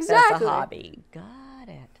 stuff Exactly. as a hobby. Got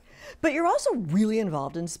it. But you're also really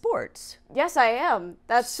involved in sports. Yes, I am.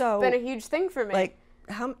 That's So, been a huge thing for me. Like,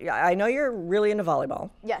 I know you're really into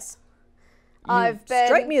volleyball. Yes. You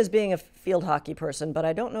strike me as being a field hockey person, but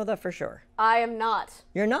I don't know that for sure. I am not.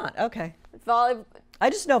 You're not? Okay. I I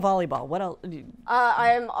just know volleyball. What else?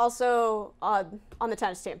 am also on the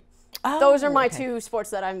tennis team. Those are my two sports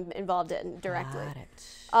that I'm involved in directly. Got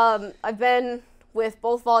it. I've been with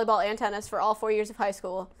both volleyball and tennis for all 4 years of high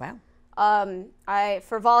school. Wow.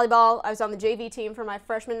 For volleyball, I was on the JV team for my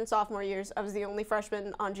freshman and sophomore years. I was the only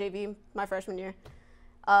freshman on JV my freshman year.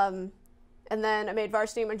 And then I made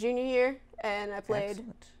varsity my junior year, and I played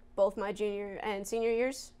Excellent. both my junior and senior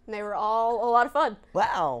years, and they were all a lot of fun.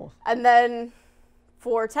 Wow. And then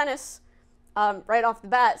for tennis, right off the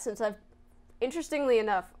bat, since I've interestingly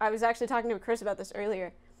enough, I was actually talking to Chris about this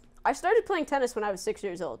earlier. I started playing tennis when I was 6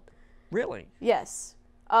 years old. Really? Yes.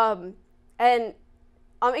 And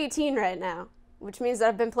I'm 18 right now, which means that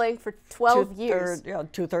I've been playing for 12 years. Yeah,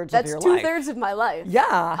 two-thirds of That's your life. That's two-thirds of my life.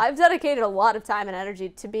 Yeah. I've dedicated a lot of time and energy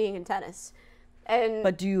to being in tennis. And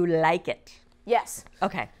But do you like it? yes.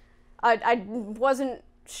 Okay. I wasn't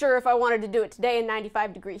sure if I wanted to do it today in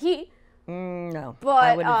 95-degree heat. No, But,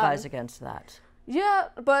 I would advise against that. Yeah,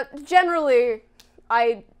 but generally,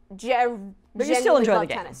 I But you still enjoy love the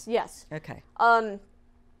game. tennis. Yes. Okay. I'm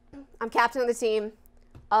captain of the team.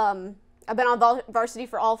 I've been on varsity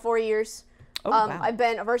for all 4 years. Oh, wow. I've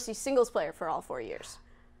been a varsity singles player for all 4 years.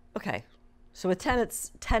 Okay. So with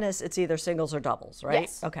tennis, it's either singles or doubles, right?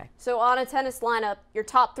 Yes. Okay. So on a tennis lineup, your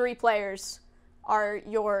top 3 players are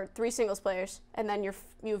your 3 singles players, and then you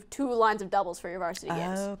have 2 lines of doubles for your varsity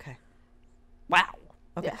games. Okay. Wow.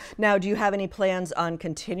 Okay. Yeah. Now, do you have any plans on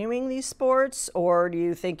continuing these sports, or do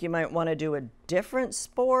you think you might want to do a different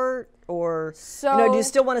sport, or do you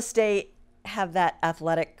still want to have that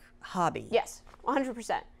athletic hobby? Yes,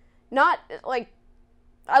 100%. Not like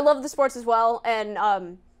I love the sports as well, and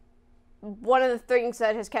one of the things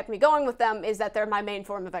that has kept me going with them is that they're my main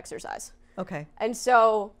form of exercise. Okay. And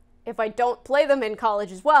so if I don't play them in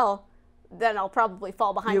college as well, then I'll probably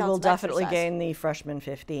fall behind on You will some definitely exercise. gain the freshman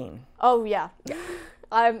 15. Oh yeah.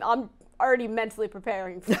 I'm already mentally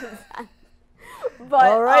preparing for that. But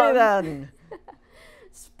Alrighty then.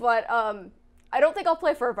 But I don't think I'll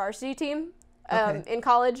play for a varsity team Okay. in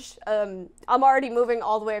college. I'm already moving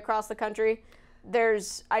all the way across the country.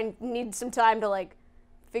 I need some time to like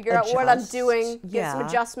figure out what I'm Adjust. doing, get some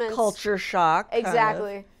adjustments. Culture shock. kind of.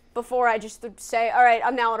 Exactly. Before I just say, all right,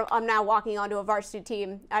 I'm now walking onto a varsity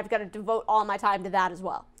team. I've got to devote all my time to that as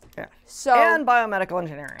well. Yeah. So And biomedical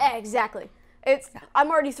engineering. exactly. I'm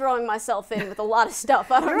already throwing myself in with a lot of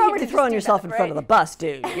stuff. I don't You're need already to just throwing do yourself that, in front of the right? bus,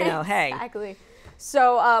 dude. You know, hey. Exactly.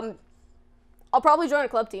 So I'll probably join a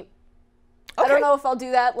club team. I Okay. don't know if I'll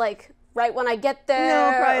do that like right when I get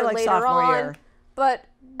there probably or like later sophomore on. year. But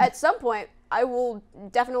at some point, I will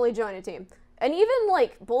definitely join a team. And even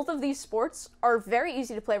like both of these sports are very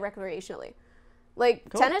easy to play recreationally. Like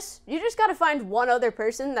tennis, you just got to find one other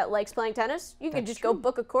person that likes playing tennis. You can just go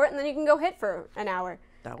book a court and then you can go hit for an hour.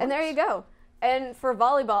 And there you go. And for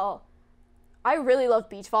volleyball, I really love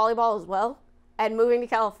beach volleyball as well. And moving to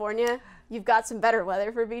California, you've got some better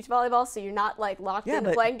weather for beach volleyball, so you're not like locked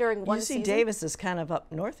into playing during one UC season. Davis is kind of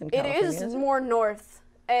up north in It California. is isn't it? more north,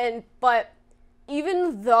 but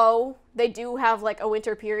even though they do have like a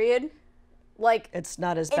winter period, like It's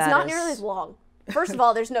not as it's bad not as... nearly as long. First of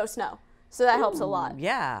all, there's no snow, so that helps a lot.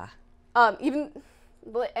 Yeah. And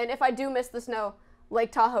if I do miss the snow,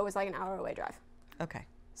 Lake Tahoe is like an hour away drive. Okay.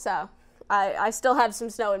 So I still have some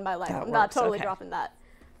snow in my life. That I'm not works, totally okay. dropping that.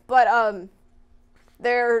 But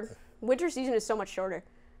their winter season is so much shorter.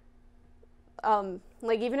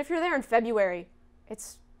 Like even if you're there in February,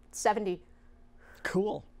 it's 70.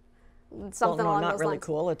 Cool. Something well, no, along not those really lines.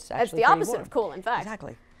 cool. It's It's actually the pretty opposite warm. of cool, in fact.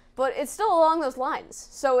 Exactly. But it's still along those lines.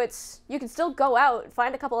 So you can still go out,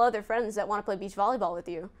 find a couple other friends that want to play beach volleyball with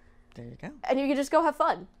you, There you go. and you can just go have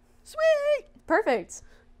fun. Sweet. Perfect.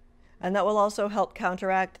 And that will also help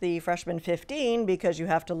counteract the freshman 15 because you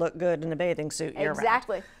have to look good in a bathing suit year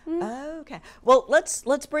Exactly. round. Okay. Well, let's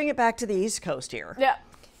bring it back to the East Coast here. Yeah.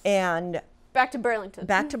 And Back to Burlington.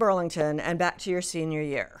 back to Burlington and back to your senior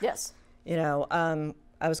year. Yes. You know,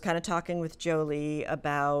 I was kind of talking with Jolie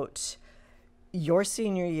about your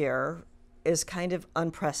senior year is kind of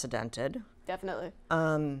unprecedented. Definitely.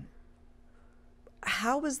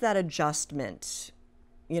 How was that adjustment?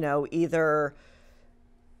 You know, either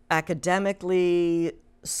academically,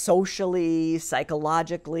 socially,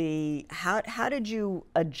 psychologically, how did you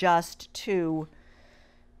adjust to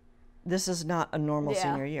this is not a normal Yeah.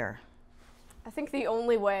 senior year? I think the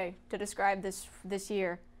only way to describe this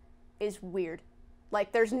year is weird.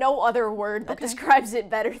 Like, there's no other word that describes it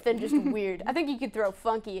better than just weird. I think you could throw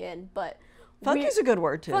funky in, but Funky's a good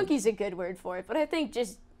word too. funky's a good word for it, but I think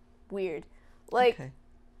just weird. Like, Okay.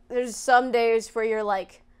 there's some days where you're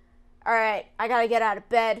like, all right, I gotta get out of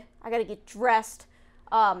bed, I gotta get dressed,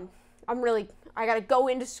 I gotta go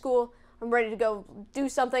into school, I'm ready to go do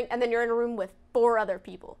something, and then you're in a room with 4 other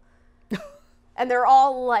people. And they're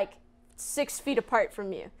all like 6 feet apart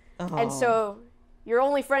from you. And so your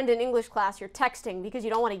only friend in English class, you're texting because you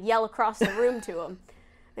don't want to yell across the room to them.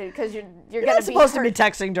 Because you're You're gonna not be supposed to hurt. be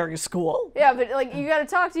texting during school. Yeah, but like you gotta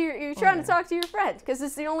talk to you're trying to talk to your friend because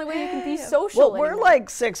it's the only way you can be social. Well, we're anymore. like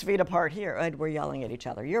 6 feet apart here, and we're yelling at each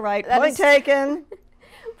other. You're right. That Point is- taken.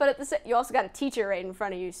 But at the you also got a teacher right in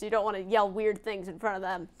front of you, so you don't want to yell weird things in front of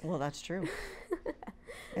them. Well, that's true.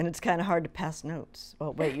 And it's kind of hard to pass notes.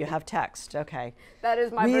 Well, wait, you have text. Okay. That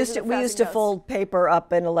is my We version used to of we used to passing notes. fold paper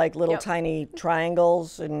up into like little Yep. tiny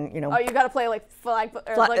triangles, and Oh, you got to play like flag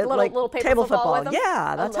or like little paper table football with them?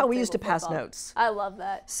 Yeah, I that's love how we used to table pass football. notes. I love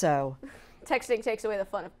that. So, Texting takes away the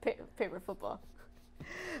fun of paper football.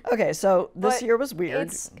 okay, so this But year was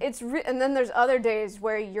weird. And then there's other days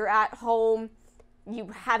where you're at home, you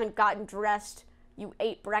haven't gotten dressed, you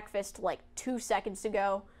ate breakfast like 2 seconds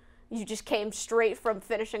ago, you just came straight from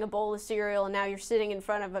finishing a bowl of cereal, and now you're sitting in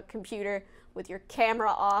front of a computer with your camera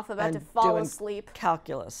off, about And to fall doing asleep.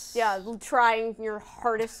 Calculus. Yeah, trying your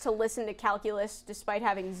hardest to listen to calculus despite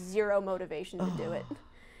having zero motivation to do it.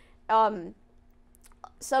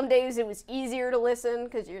 Some days it was easier to listen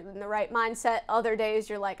because you're in the right mindset. Other days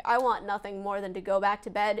you're like, I want nothing more than to go back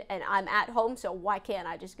to bed, and I'm at home, so why can't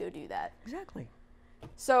I just go do that? Exactly.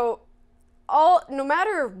 So, no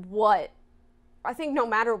matter what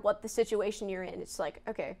the situation you're in, it's like,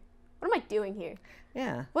 okay, what am I doing here?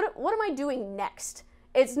 Yeah. What am I doing next?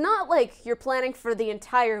 It's not like you're planning for the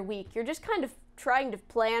entire week. You're just kind of trying to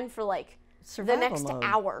plan for like Survival the next mode.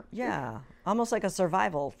 hour. Yeah. Almost like a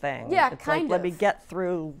survival thing. Yeah, it's kind like, let me of. get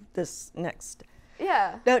through this next.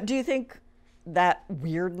 Yeah. Now, do you think that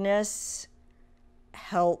weirdness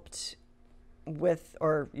helped with,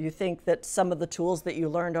 or you think that some of the tools that you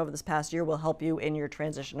learned over this past year will help you in your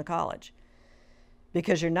transition to college?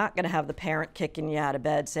 Because you're not going to have the parent kicking you out of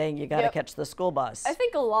bed saying you got to Yep. catch the school bus. I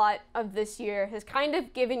think a lot of this year has kind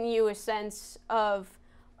of given you a sense of,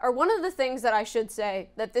 or one of the things that I should say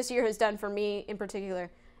that this year has done for me in particular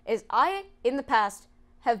is I, in the past,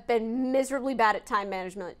 have been miserably bad at time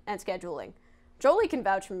management and scheduling. Jolie can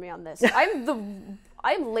vouch for me on this.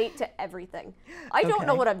 I'm late to everything. I don't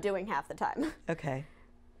know Okay. what I'm doing half the time. Okay.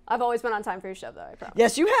 I've always been on time for your show, though, I promise.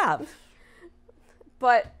 Yes, you have.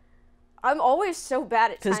 But I'm always so bad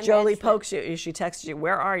at time Because Jolie management. pokes you. She texts you,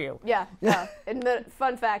 where are you? Yeah.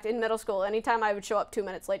 Fun fact, in middle school, anytime I would show up 2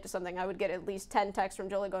 minutes late to something, I would get at least 10 texts from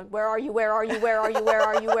Jolie going, where are you, where are you, where are you, where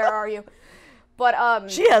are you, where are you? But,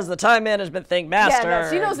 She has the time management thing mastered. yeah, no,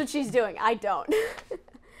 she knows what she's doing. I don't.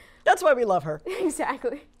 That's why we love her.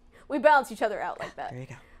 Exactly. We balance each other out like that. There you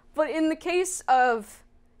go. But in the case of,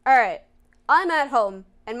 all right, I'm at home,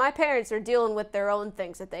 and my parents are dealing with their own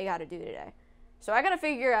things that they got to do today. So I got to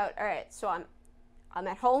figure out, all right, so I'm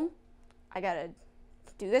at home. I got to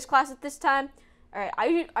do this class at this time. All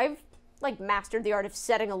right, I've like mastered the art of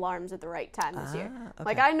setting alarms at the right time this year. Okay.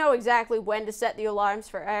 Like I know exactly when to set the alarms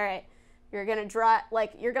for, all right, you're going to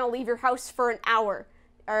you're going to leave your house for an hour.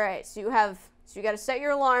 All right, so you got to set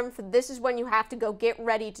your alarm for this is when you have to go get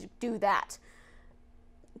ready to do that.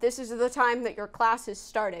 This is the time that your class is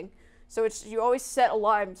starting. So you always set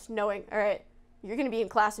alarms knowing, all right, you're going to be in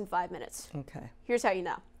class in 5 minutes. Okay. Here's how you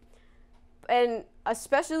know. And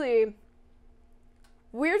especially,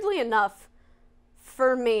 weirdly enough,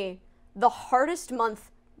 for me, the hardest month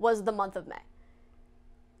was the month of May.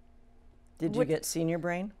 Did you get senior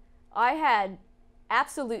brain? I had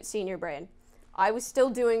absolute senior brain. I was still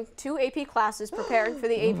doing 2 AP classes preparing for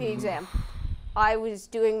the AP exam. I was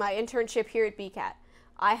doing my internship here at BCAT.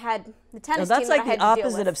 I had the tennis No, team that's that like I had the to deal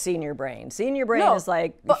opposite with. of senior brain. Senior brain No, is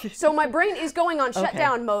like... so my brain is going on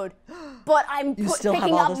shutdown mode, but I'm still have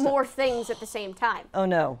picking all up this stuff? more things at the same time. Oh,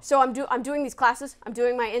 no. So I'm doing these classes. I'm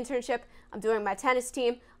doing my internship. I'm doing my tennis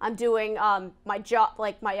team. I'm doing my job,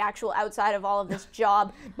 like my actual outside of all of this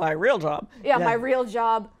job. My real job. Yeah, my real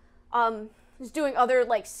job. Was doing other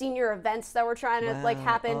like senior events that were trying to like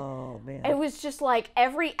happen. Oh, man. It was just like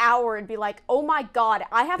every hour it'd be like, oh my God,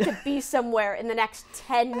 I have to be somewhere in the next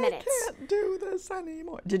 10 minutes. I can't do this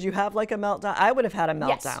anymore. Did you have like a meltdown? I would have had a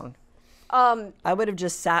Yes. meltdown. I would have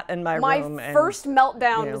just sat in my room. My first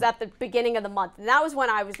meltdown you was know. at the beginning of the month, and that was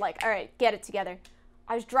when I was like, all right, get it together.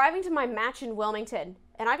 I was driving to my match in Wilmington,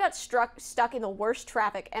 and I got stuck in the worst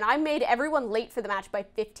traffic, and I made everyone late for the match by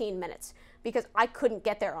 15 minutes because I couldn't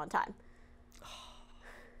get there on time.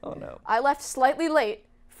 Oh, no. I left slightly late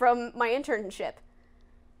from my internship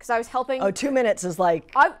because I was helping. Oh, 2 minutes is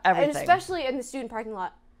like everything. And especially in the student parking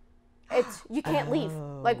lot, you can't leave.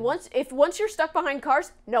 Like once you're stuck behind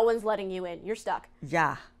cars, no one's letting you in. You're stuck.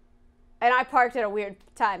 Yeah. And I parked at a weird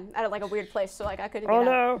time, at like a weird place, so like I couldn't get out.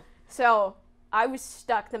 no. So I was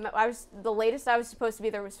stuck. The latest I was supposed to be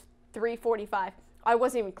there was 3:45. I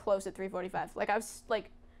wasn't even close at 3:45. Like I was like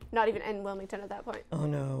not even in Wilmington at that point. Oh,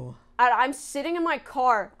 no. And I'm sitting in my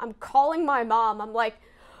car. I'm calling my mom. I'm like,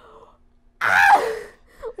 ah!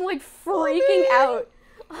 I'm like freaking out.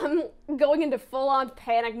 I'm going into full-on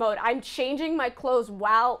panic mode. I'm changing my clothes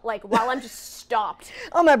while I'm just stopped.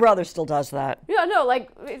 Oh, my brother still does that. Yeah, no, like,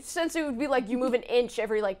 since it would be like you move an inch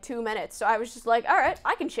every like 2 minutes. So I was just like, all right,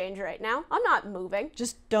 I can change right now. I'm not moving.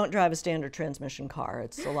 Just don't drive a standard transmission car.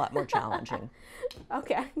 It's a lot more challenging.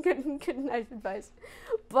 Okay, good, nice advice.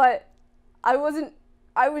 But I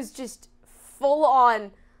was just full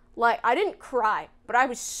on, like, I didn't cry, but I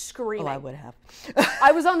was screaming. Oh, I would have.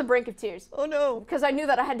 I was on the brink of tears. Oh, no. Because I knew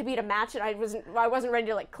that I had to beat a match, and I wasn't ready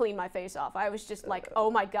to, like, clean my face off. I was just like,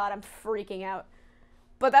 oh my God, I'm freaking out.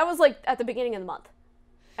 But that was, like, at the beginning of the month.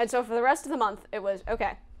 And so for the rest of the month, it was,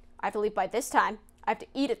 okay, I have to leave by this time. I have to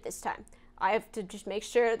eat at this time. I have to just make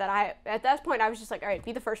sure that at that point, I was just like, all right,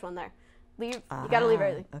 be the first one there. Leave, you gotta leave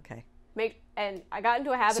early. Okay. And I got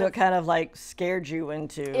into a habit So it kind of like scared you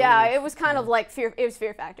into... Yeah, it was kind of like fear. It was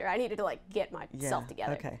fear factor. I needed to like get myself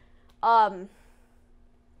together. Okay.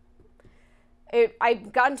 I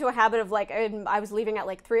got into a habit of like, I was leaving at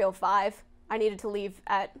like 3:05. I needed to leave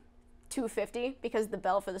at 2:50 because the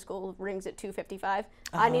bell for the school rings at 2:55.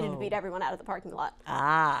 I needed to beat everyone out of the parking lot.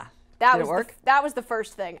 Did it work? That was the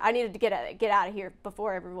first thing. I needed to get out of here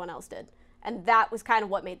before everyone else did. And that was kind of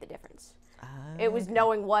what made the difference. It was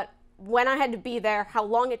knowing when I had to be there, how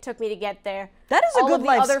long it took me to get there. That is a good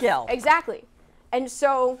life skill. Exactly. And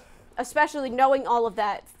so, especially knowing all of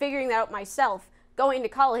that, figuring that out myself, going into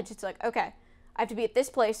college, it's like, okay, I have to be at this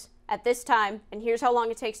place at this time, and here's how long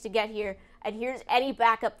it takes to get here, and here's any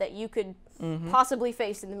backup that you could possibly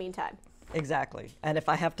face in the meantime. Exactly. And if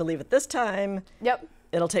I have to leave at this time, Yep.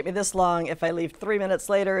 it'll take me this long. If I leave 3 minutes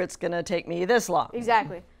later, it's going to take me this long.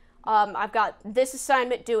 Exactly. I've got this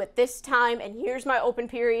assignment due at this time, and here's my open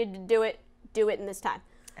period to do it in this time.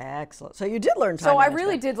 Excellent. So you did learn time So management. I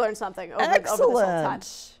really did learn something over Excellent. this whole time.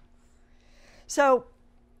 So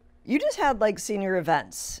you just had like senior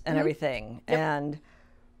events and everything. Yep. And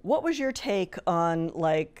what was your take on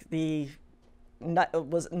like the Night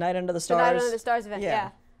Under the Stars? The Night Under the Stars event,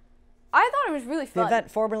 yeah. I thought it was really The fun.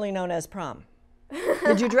 event formerly known as prom.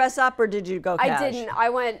 Did you dress up or did you go cash? I didn't. I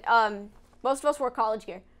went, most of us wore college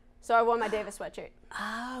gear. So I wore my Davis sweatshirt.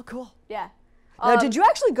 Oh, cool. Yeah. Now, did you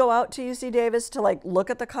actually go out to UC Davis to like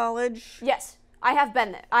look at the college? Yes, I have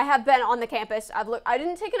been there. I have been on the campus. I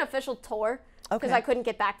didn't take an official tour because I couldn't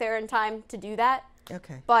get back there in time to do that.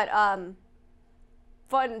 Okay. But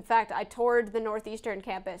fun fact, I toured the Northeastern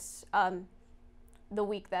campus the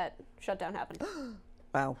week that shutdown happened.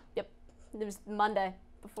 Wow. Yep. It was Monday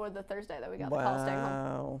before the Thursday that we got the call staying home.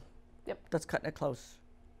 Wow. Yep. That's cutting it close.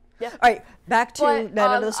 Yeah. All right, back to But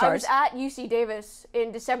Night Under the Stars. I was at UC Davis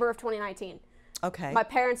in December of 2019. Okay. My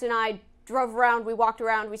parents and I drove around, we walked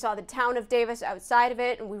around, we saw the town of Davis outside of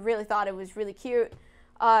it, and we really thought it was really cute.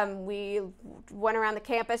 We went around the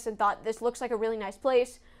campus and thought, this looks like a really nice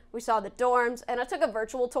place. We saw the dorms, and I took a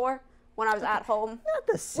virtual tour when I was at home. Not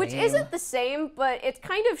the same. Which isn't the same, but it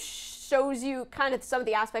kind of shows you kind of some of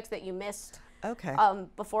the aspects that you missed Okay.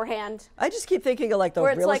 beforehand. I just keep thinking of like those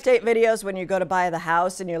Where it's real like- estate videos when you go to buy the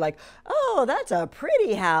house and you're like, oh, that's a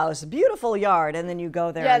pretty house, beautiful yard, and then you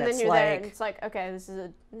go there Yeah, and and then it's you're like, there, and it's like, okay, this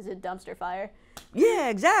is a dumpster fire. yeah,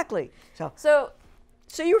 exactly. So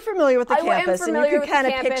So you're familiar with the I am campus and you familiar can with the kind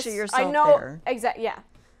of campus. picture yourself I know there. exactly. Yeah.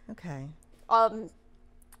 Okay.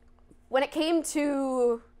 When it came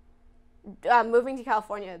to moving to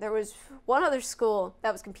California, there was one other school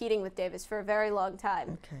that was competing with Davis for a very long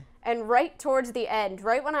time. Okay. And right towards the end,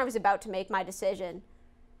 right when I was about to make my decision,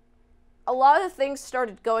 a lot of things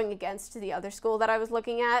started going against the other school that I was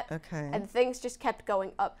looking at. Okay. And things just kept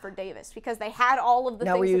going up for Davis because they had all of the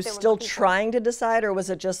Now, things were you that they were still looking for. trying to decide, or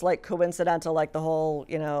was it just like coincidental, like the whole,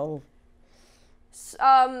 you know?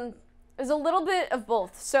 It was a little bit of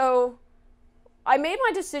both. So I made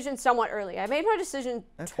my decision somewhat early. I made my decision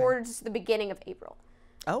towards the beginning of April.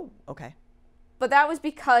 Oh, okay. But that was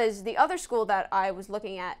because the other school that I was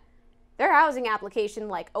looking at, their housing application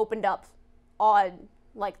like opened up on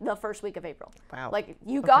like the first week of April. Wow. Like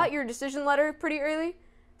you got your decision letter pretty early.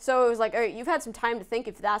 So it was like, all right, you've had some time to think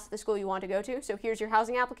if that's the school you want to go to. So here's your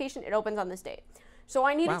housing application. It opens on this date. So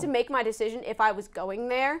I needed to make my decision if I was going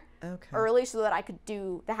there early so that I could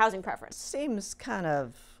do the housing preference. Seems kind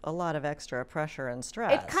of a lot of extra pressure and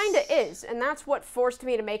stress. It kind of is, and that's what forced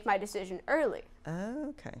me to make my decision early.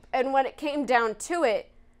 Okay. And when it came down to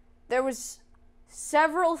it, there was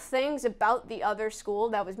several things about the other school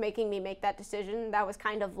that was making me make that decision that was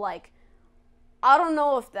kind of like, I don't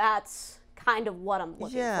know if that's kind of what I'm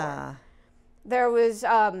looking for. There was,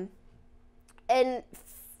 and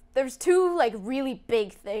there's two like really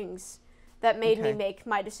big things that made me make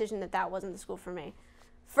my decision that that wasn't the school for me.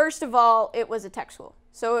 First of all, it was a tech school.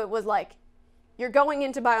 So it was like, You're going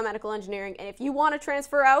into biomedical engineering, and if you want to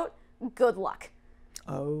transfer out, good luck.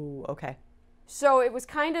 Oh, okay. So it was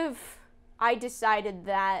kind of, I decided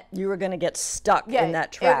that you were going to get stuck in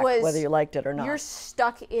that track, whether you liked it or not. You're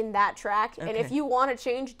stuck in that track, and if you want to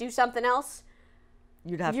change, do something else,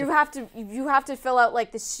 you have to fill out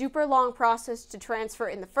like this super long process to transfer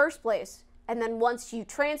in the first place, and then once you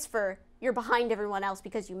transfer, you're behind everyone else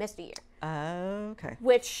because you missed a year. Okay.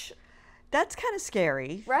 Which, that's kind of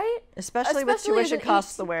scary, right? Especially with tuition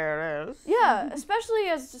costs the way it is. Yeah, especially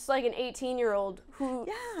as just like an 18-year-old who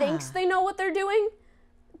thinks they know what they're doing,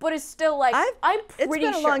 but is still like, I'm pretty sure.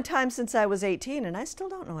 It's been a long time since I was 18, and I still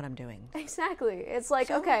don't know what I'm doing. Exactly. It's like,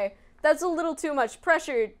 okay, that's a little too much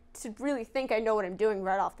pressure to really think I know what I'm doing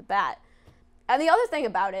right off the bat. And the other thing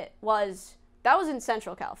about it was, that was in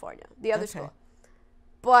Central California, the other school.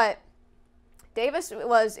 But Davis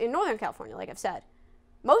was in Northern California, like I've said.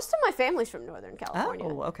 Most of my family's from Northern California.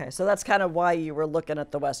 Oh, okay. So that's kind of why you were looking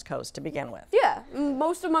at the West Coast to begin with. Yeah.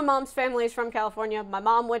 Most of my mom's family is from California. My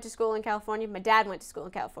mom went to school in California. My dad went to school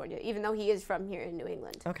in California, even though he is from here in New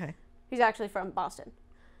England. Okay. He's actually from Boston.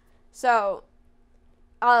 So,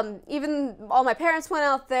 even all my parents went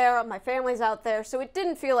out there, my family's out there, so it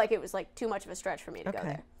didn't feel like it was like too much of a stretch for me to go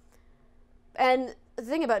there. And the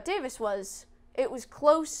thing about Davis was, it was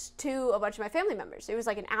close to a bunch of my family members. It was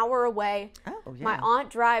like an hour away. Oh, yeah. My aunt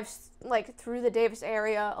drives like through the Davis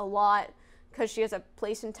area a lot because she has a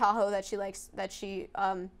place in Tahoe that she likes, that she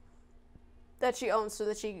owns, so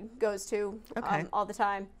that she goes to all the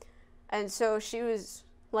time. And so she was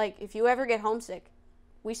like, if you ever get homesick,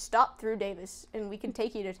 we stop through Davis and we can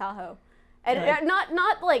take you to Tahoe. And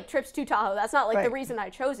not like trips to Tahoe. That's not like the reason I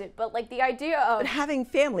chose it, but like the idea of... But having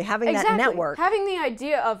family, having that network. Having the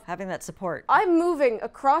idea of... Having that support. I'm moving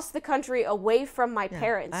across the country away from my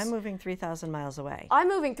parents. I'm moving 3,000 miles away. I'm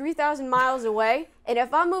moving 3,000 miles away, and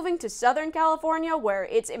if I'm moving to Southern California where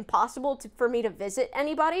it's impossible for me to visit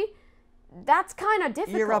anybody, that's kind of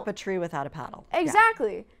difficult. You're up a tree without a paddle.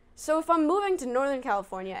 Exactly. Yeah. So if I'm moving to Northern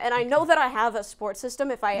California, and I know that I have a support system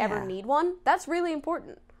if I ever need one, that's really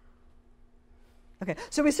important. Okay,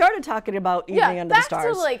 so we started talking about Evening Under the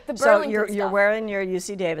Stars. To like the Burlington stuff. So you're wearing your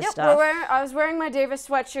UC Davis stuff. I was wearing my Davis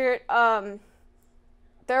sweatshirt.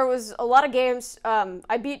 There was a lot of games.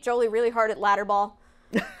 I beat Jolie really hard at ladder ball.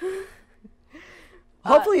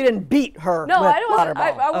 Hopefully you didn't beat her. No, with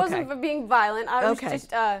I wasn't being violent. I was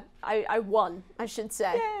just I won, I should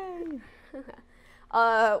say. Yay.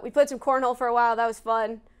 We played some cornhole for a while. That was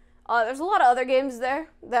fun. There's a lot of other games there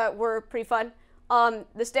that were pretty fun. The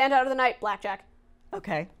standout of the night, blackjack.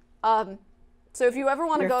 Okay. So if you ever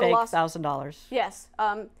want to go to Los $1,000. Yes.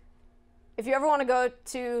 If you ever want to go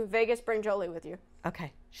to Vegas, bring Jolie with you.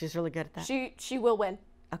 Okay. She's really good at that. She will win.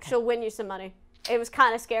 Okay. She'll win you some money. It was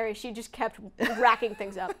kind of scary. She just kept racking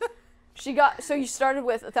things up. So you started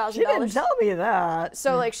with $1,000. She didn't tell me that.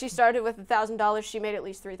 So like she started with $1,000. She made at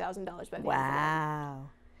least $3,000 by the end of the night. Wow.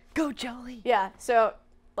 Go Jolie. Yeah. So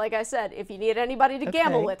like I said, if you need anybody to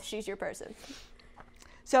gamble with, she's your person.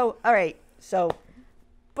 So all right. So.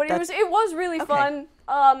 But it was really fun.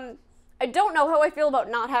 I don't know how I feel about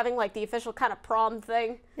not having like the official kind of prom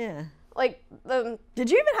thing. Yeah. Like Did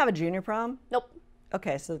you even have a junior prom? Nope.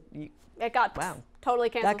 Okay, so it got totally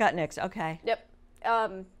canceled. That got nixed. Okay. Yep.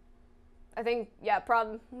 I think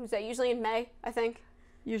prom was that usually in May, I think.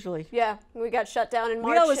 Usually. Yeah, we got shut down in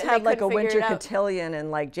March. We always had like a winter cotillion in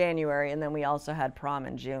like January, and then we also had prom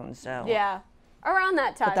in June. So yeah, around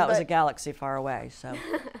that time. But that was a galaxy far away. So.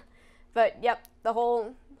 But yep, the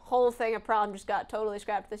whole thing of prom just got totally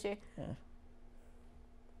scrapped this year. Yeah.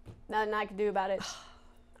 Nothing I could do about it.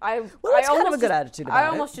 That's kind of a good attitude about it. I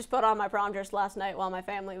almost just put on my prom dress last night while my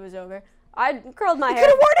family was over. I curled my hair. You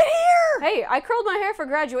could have worn it here. Hey, I curled my hair for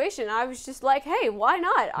graduation. I was just like, hey, why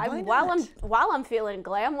not? While I'm feeling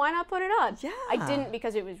glam, why not put it on? Yeah. I didn't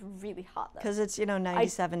because it was really hot though. Because it's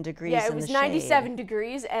 97 degrees. Yeah, it was 97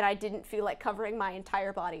 degrees, and I didn't feel like covering my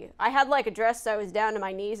entire body. I had like a dress that was down to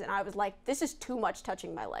my knees, and I was like, this is too much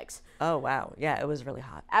touching my legs. Oh wow, yeah, it was really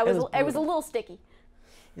hot. It was a little sticky.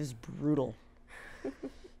 It was brutal.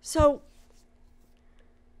 So,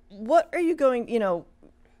 what are you going?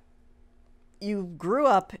 You grew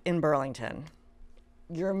up in Burlington.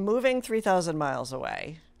 You're moving 3,000 miles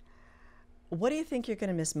away. What do you think you're going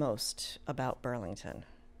to miss most about Burlington?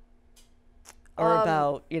 Or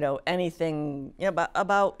about, anything,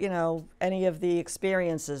 about any of the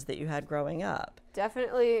experiences that you had growing up?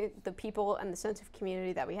 Definitely the people and the sense of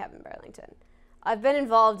community that we have in Burlington. I've been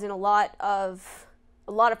involved in a lot of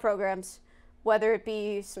programs, whether it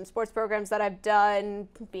be some sports programs that I've done,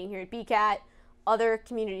 being here at BCAT, other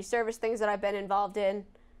community service things that I've been involved in.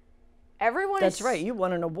 everyone That's right. You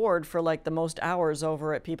won an award for like the most hours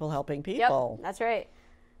over at People Helping People. Yep, that's right.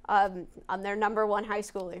 I'm their #1 high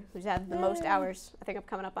schooler who's had the most hours. I think I'm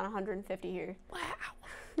coming up on 150 here.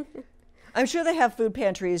 Wow. I'm sure they have food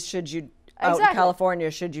pantries should you, out in California,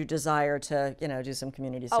 should you desire to, do some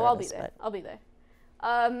community service. Oh, I'll be there. I'll be there.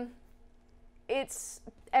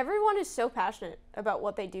 Everyone is so passionate about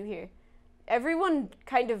what they do here. Everyone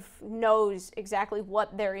kind of knows exactly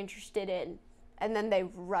what they're interested in, and then they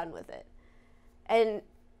run with it. And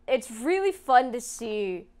it's really fun to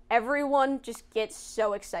see everyone just get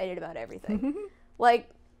so excited about everything. Like,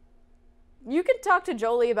 you can talk to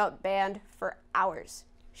Jolie about band for hours.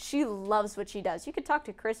 She loves what she does. You could talk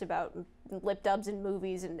to Chris about lip dubs and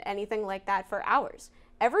movies and anything like that for hours.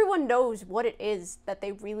 Everyone knows what it is that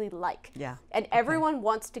they really like. Yeah. And everyone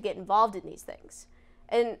wants to get involved in these things.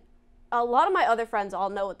 And a lot of my other friends all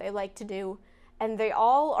know what they like to do, and they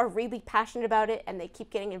all are really passionate about it, and they keep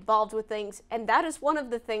getting involved with things. And that is one of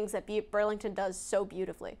the things that Burlington does so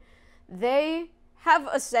beautifully. They have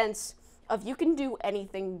a sense of you can do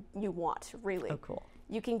anything you want, really. Oh, cool.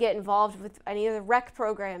 You can get involved with any of the rec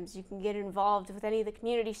programs. You can get involved with any of the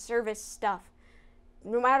community service stuff.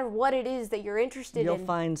 No matter what it is that you're interested in, you'll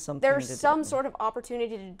find something. There's some sort of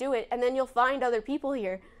opportunity to do it, and then you'll find other people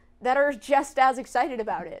here that are just as excited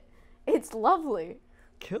about it. It's lovely.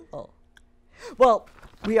 Cool. Well,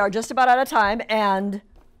 we are just about out of time, and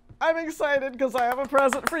I'm excited because I have a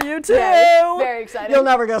present for you too. Yeah, very excited. You'll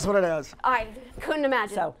never guess what it is. I couldn't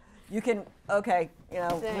imagine. So you can,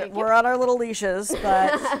 we're on our little leashes,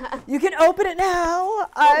 but you can open it now.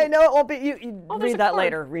 I know it won't be, you read that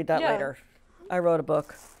later. Read that later. I wrote a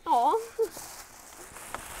book. Aw.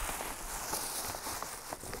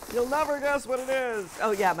 You'll never guess what it is.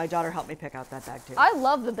 Oh yeah, my daughter helped me pick out that bag too. I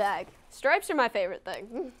love the bag. Stripes are my favorite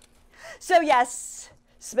thing. So yes,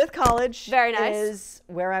 Smith College Very nice. is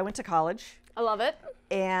where I went to college. I love it.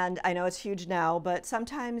 And I know it's huge now, but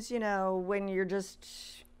sometimes, when you're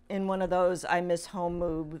just in one of those I miss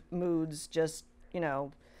home moods, just,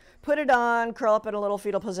 put it on, curl up in a little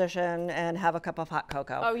fetal position, and have a cup of hot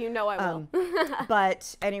cocoa. Oh, I will.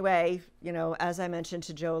 But anyway, as I mentioned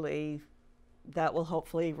to Jolie, that will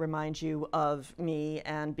hopefully remind you of me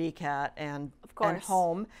and BCAT and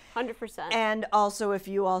home. 100%. And also, if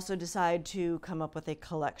you also decide to come up with a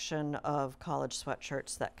collection of college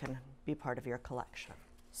sweatshirts that can be part of your collection.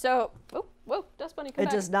 So, whoa, Dust Bunny, come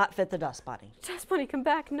back. It does not fit the Dust Bunny. Dust Bunny, come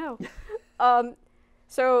back, no.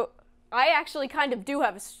 So I actually kind of do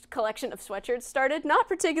have a collection of sweatshirts started, not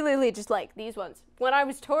particularly just like these ones. When I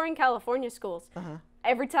was touring California schools,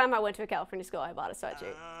 every time I went to a California school, I bought a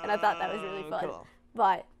sweatshirt, and I thought that was really fun. Cool.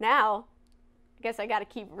 But now, I guess I got to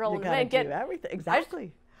keep rolling them in. Do everything.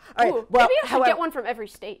 Exactly. All right. Ooh, well, maybe I should get one from every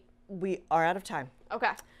state. We are out of time.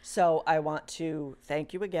 Okay. So I want to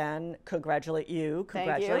thank you again, congratulate you,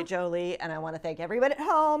 congratulate Jolie, and I want to thank everyone at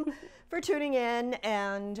home for tuning in,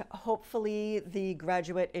 and hopefully the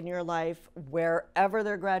graduate in your life, wherever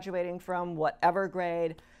they're graduating from, whatever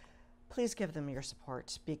grade, please give them your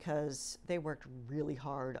support because they worked really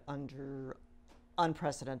hard under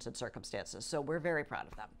unprecedented circumstances. So we're very proud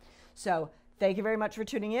of them. So thank you very much for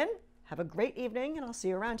tuning in. Have a great evening, and I'll see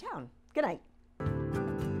you around town. Good night.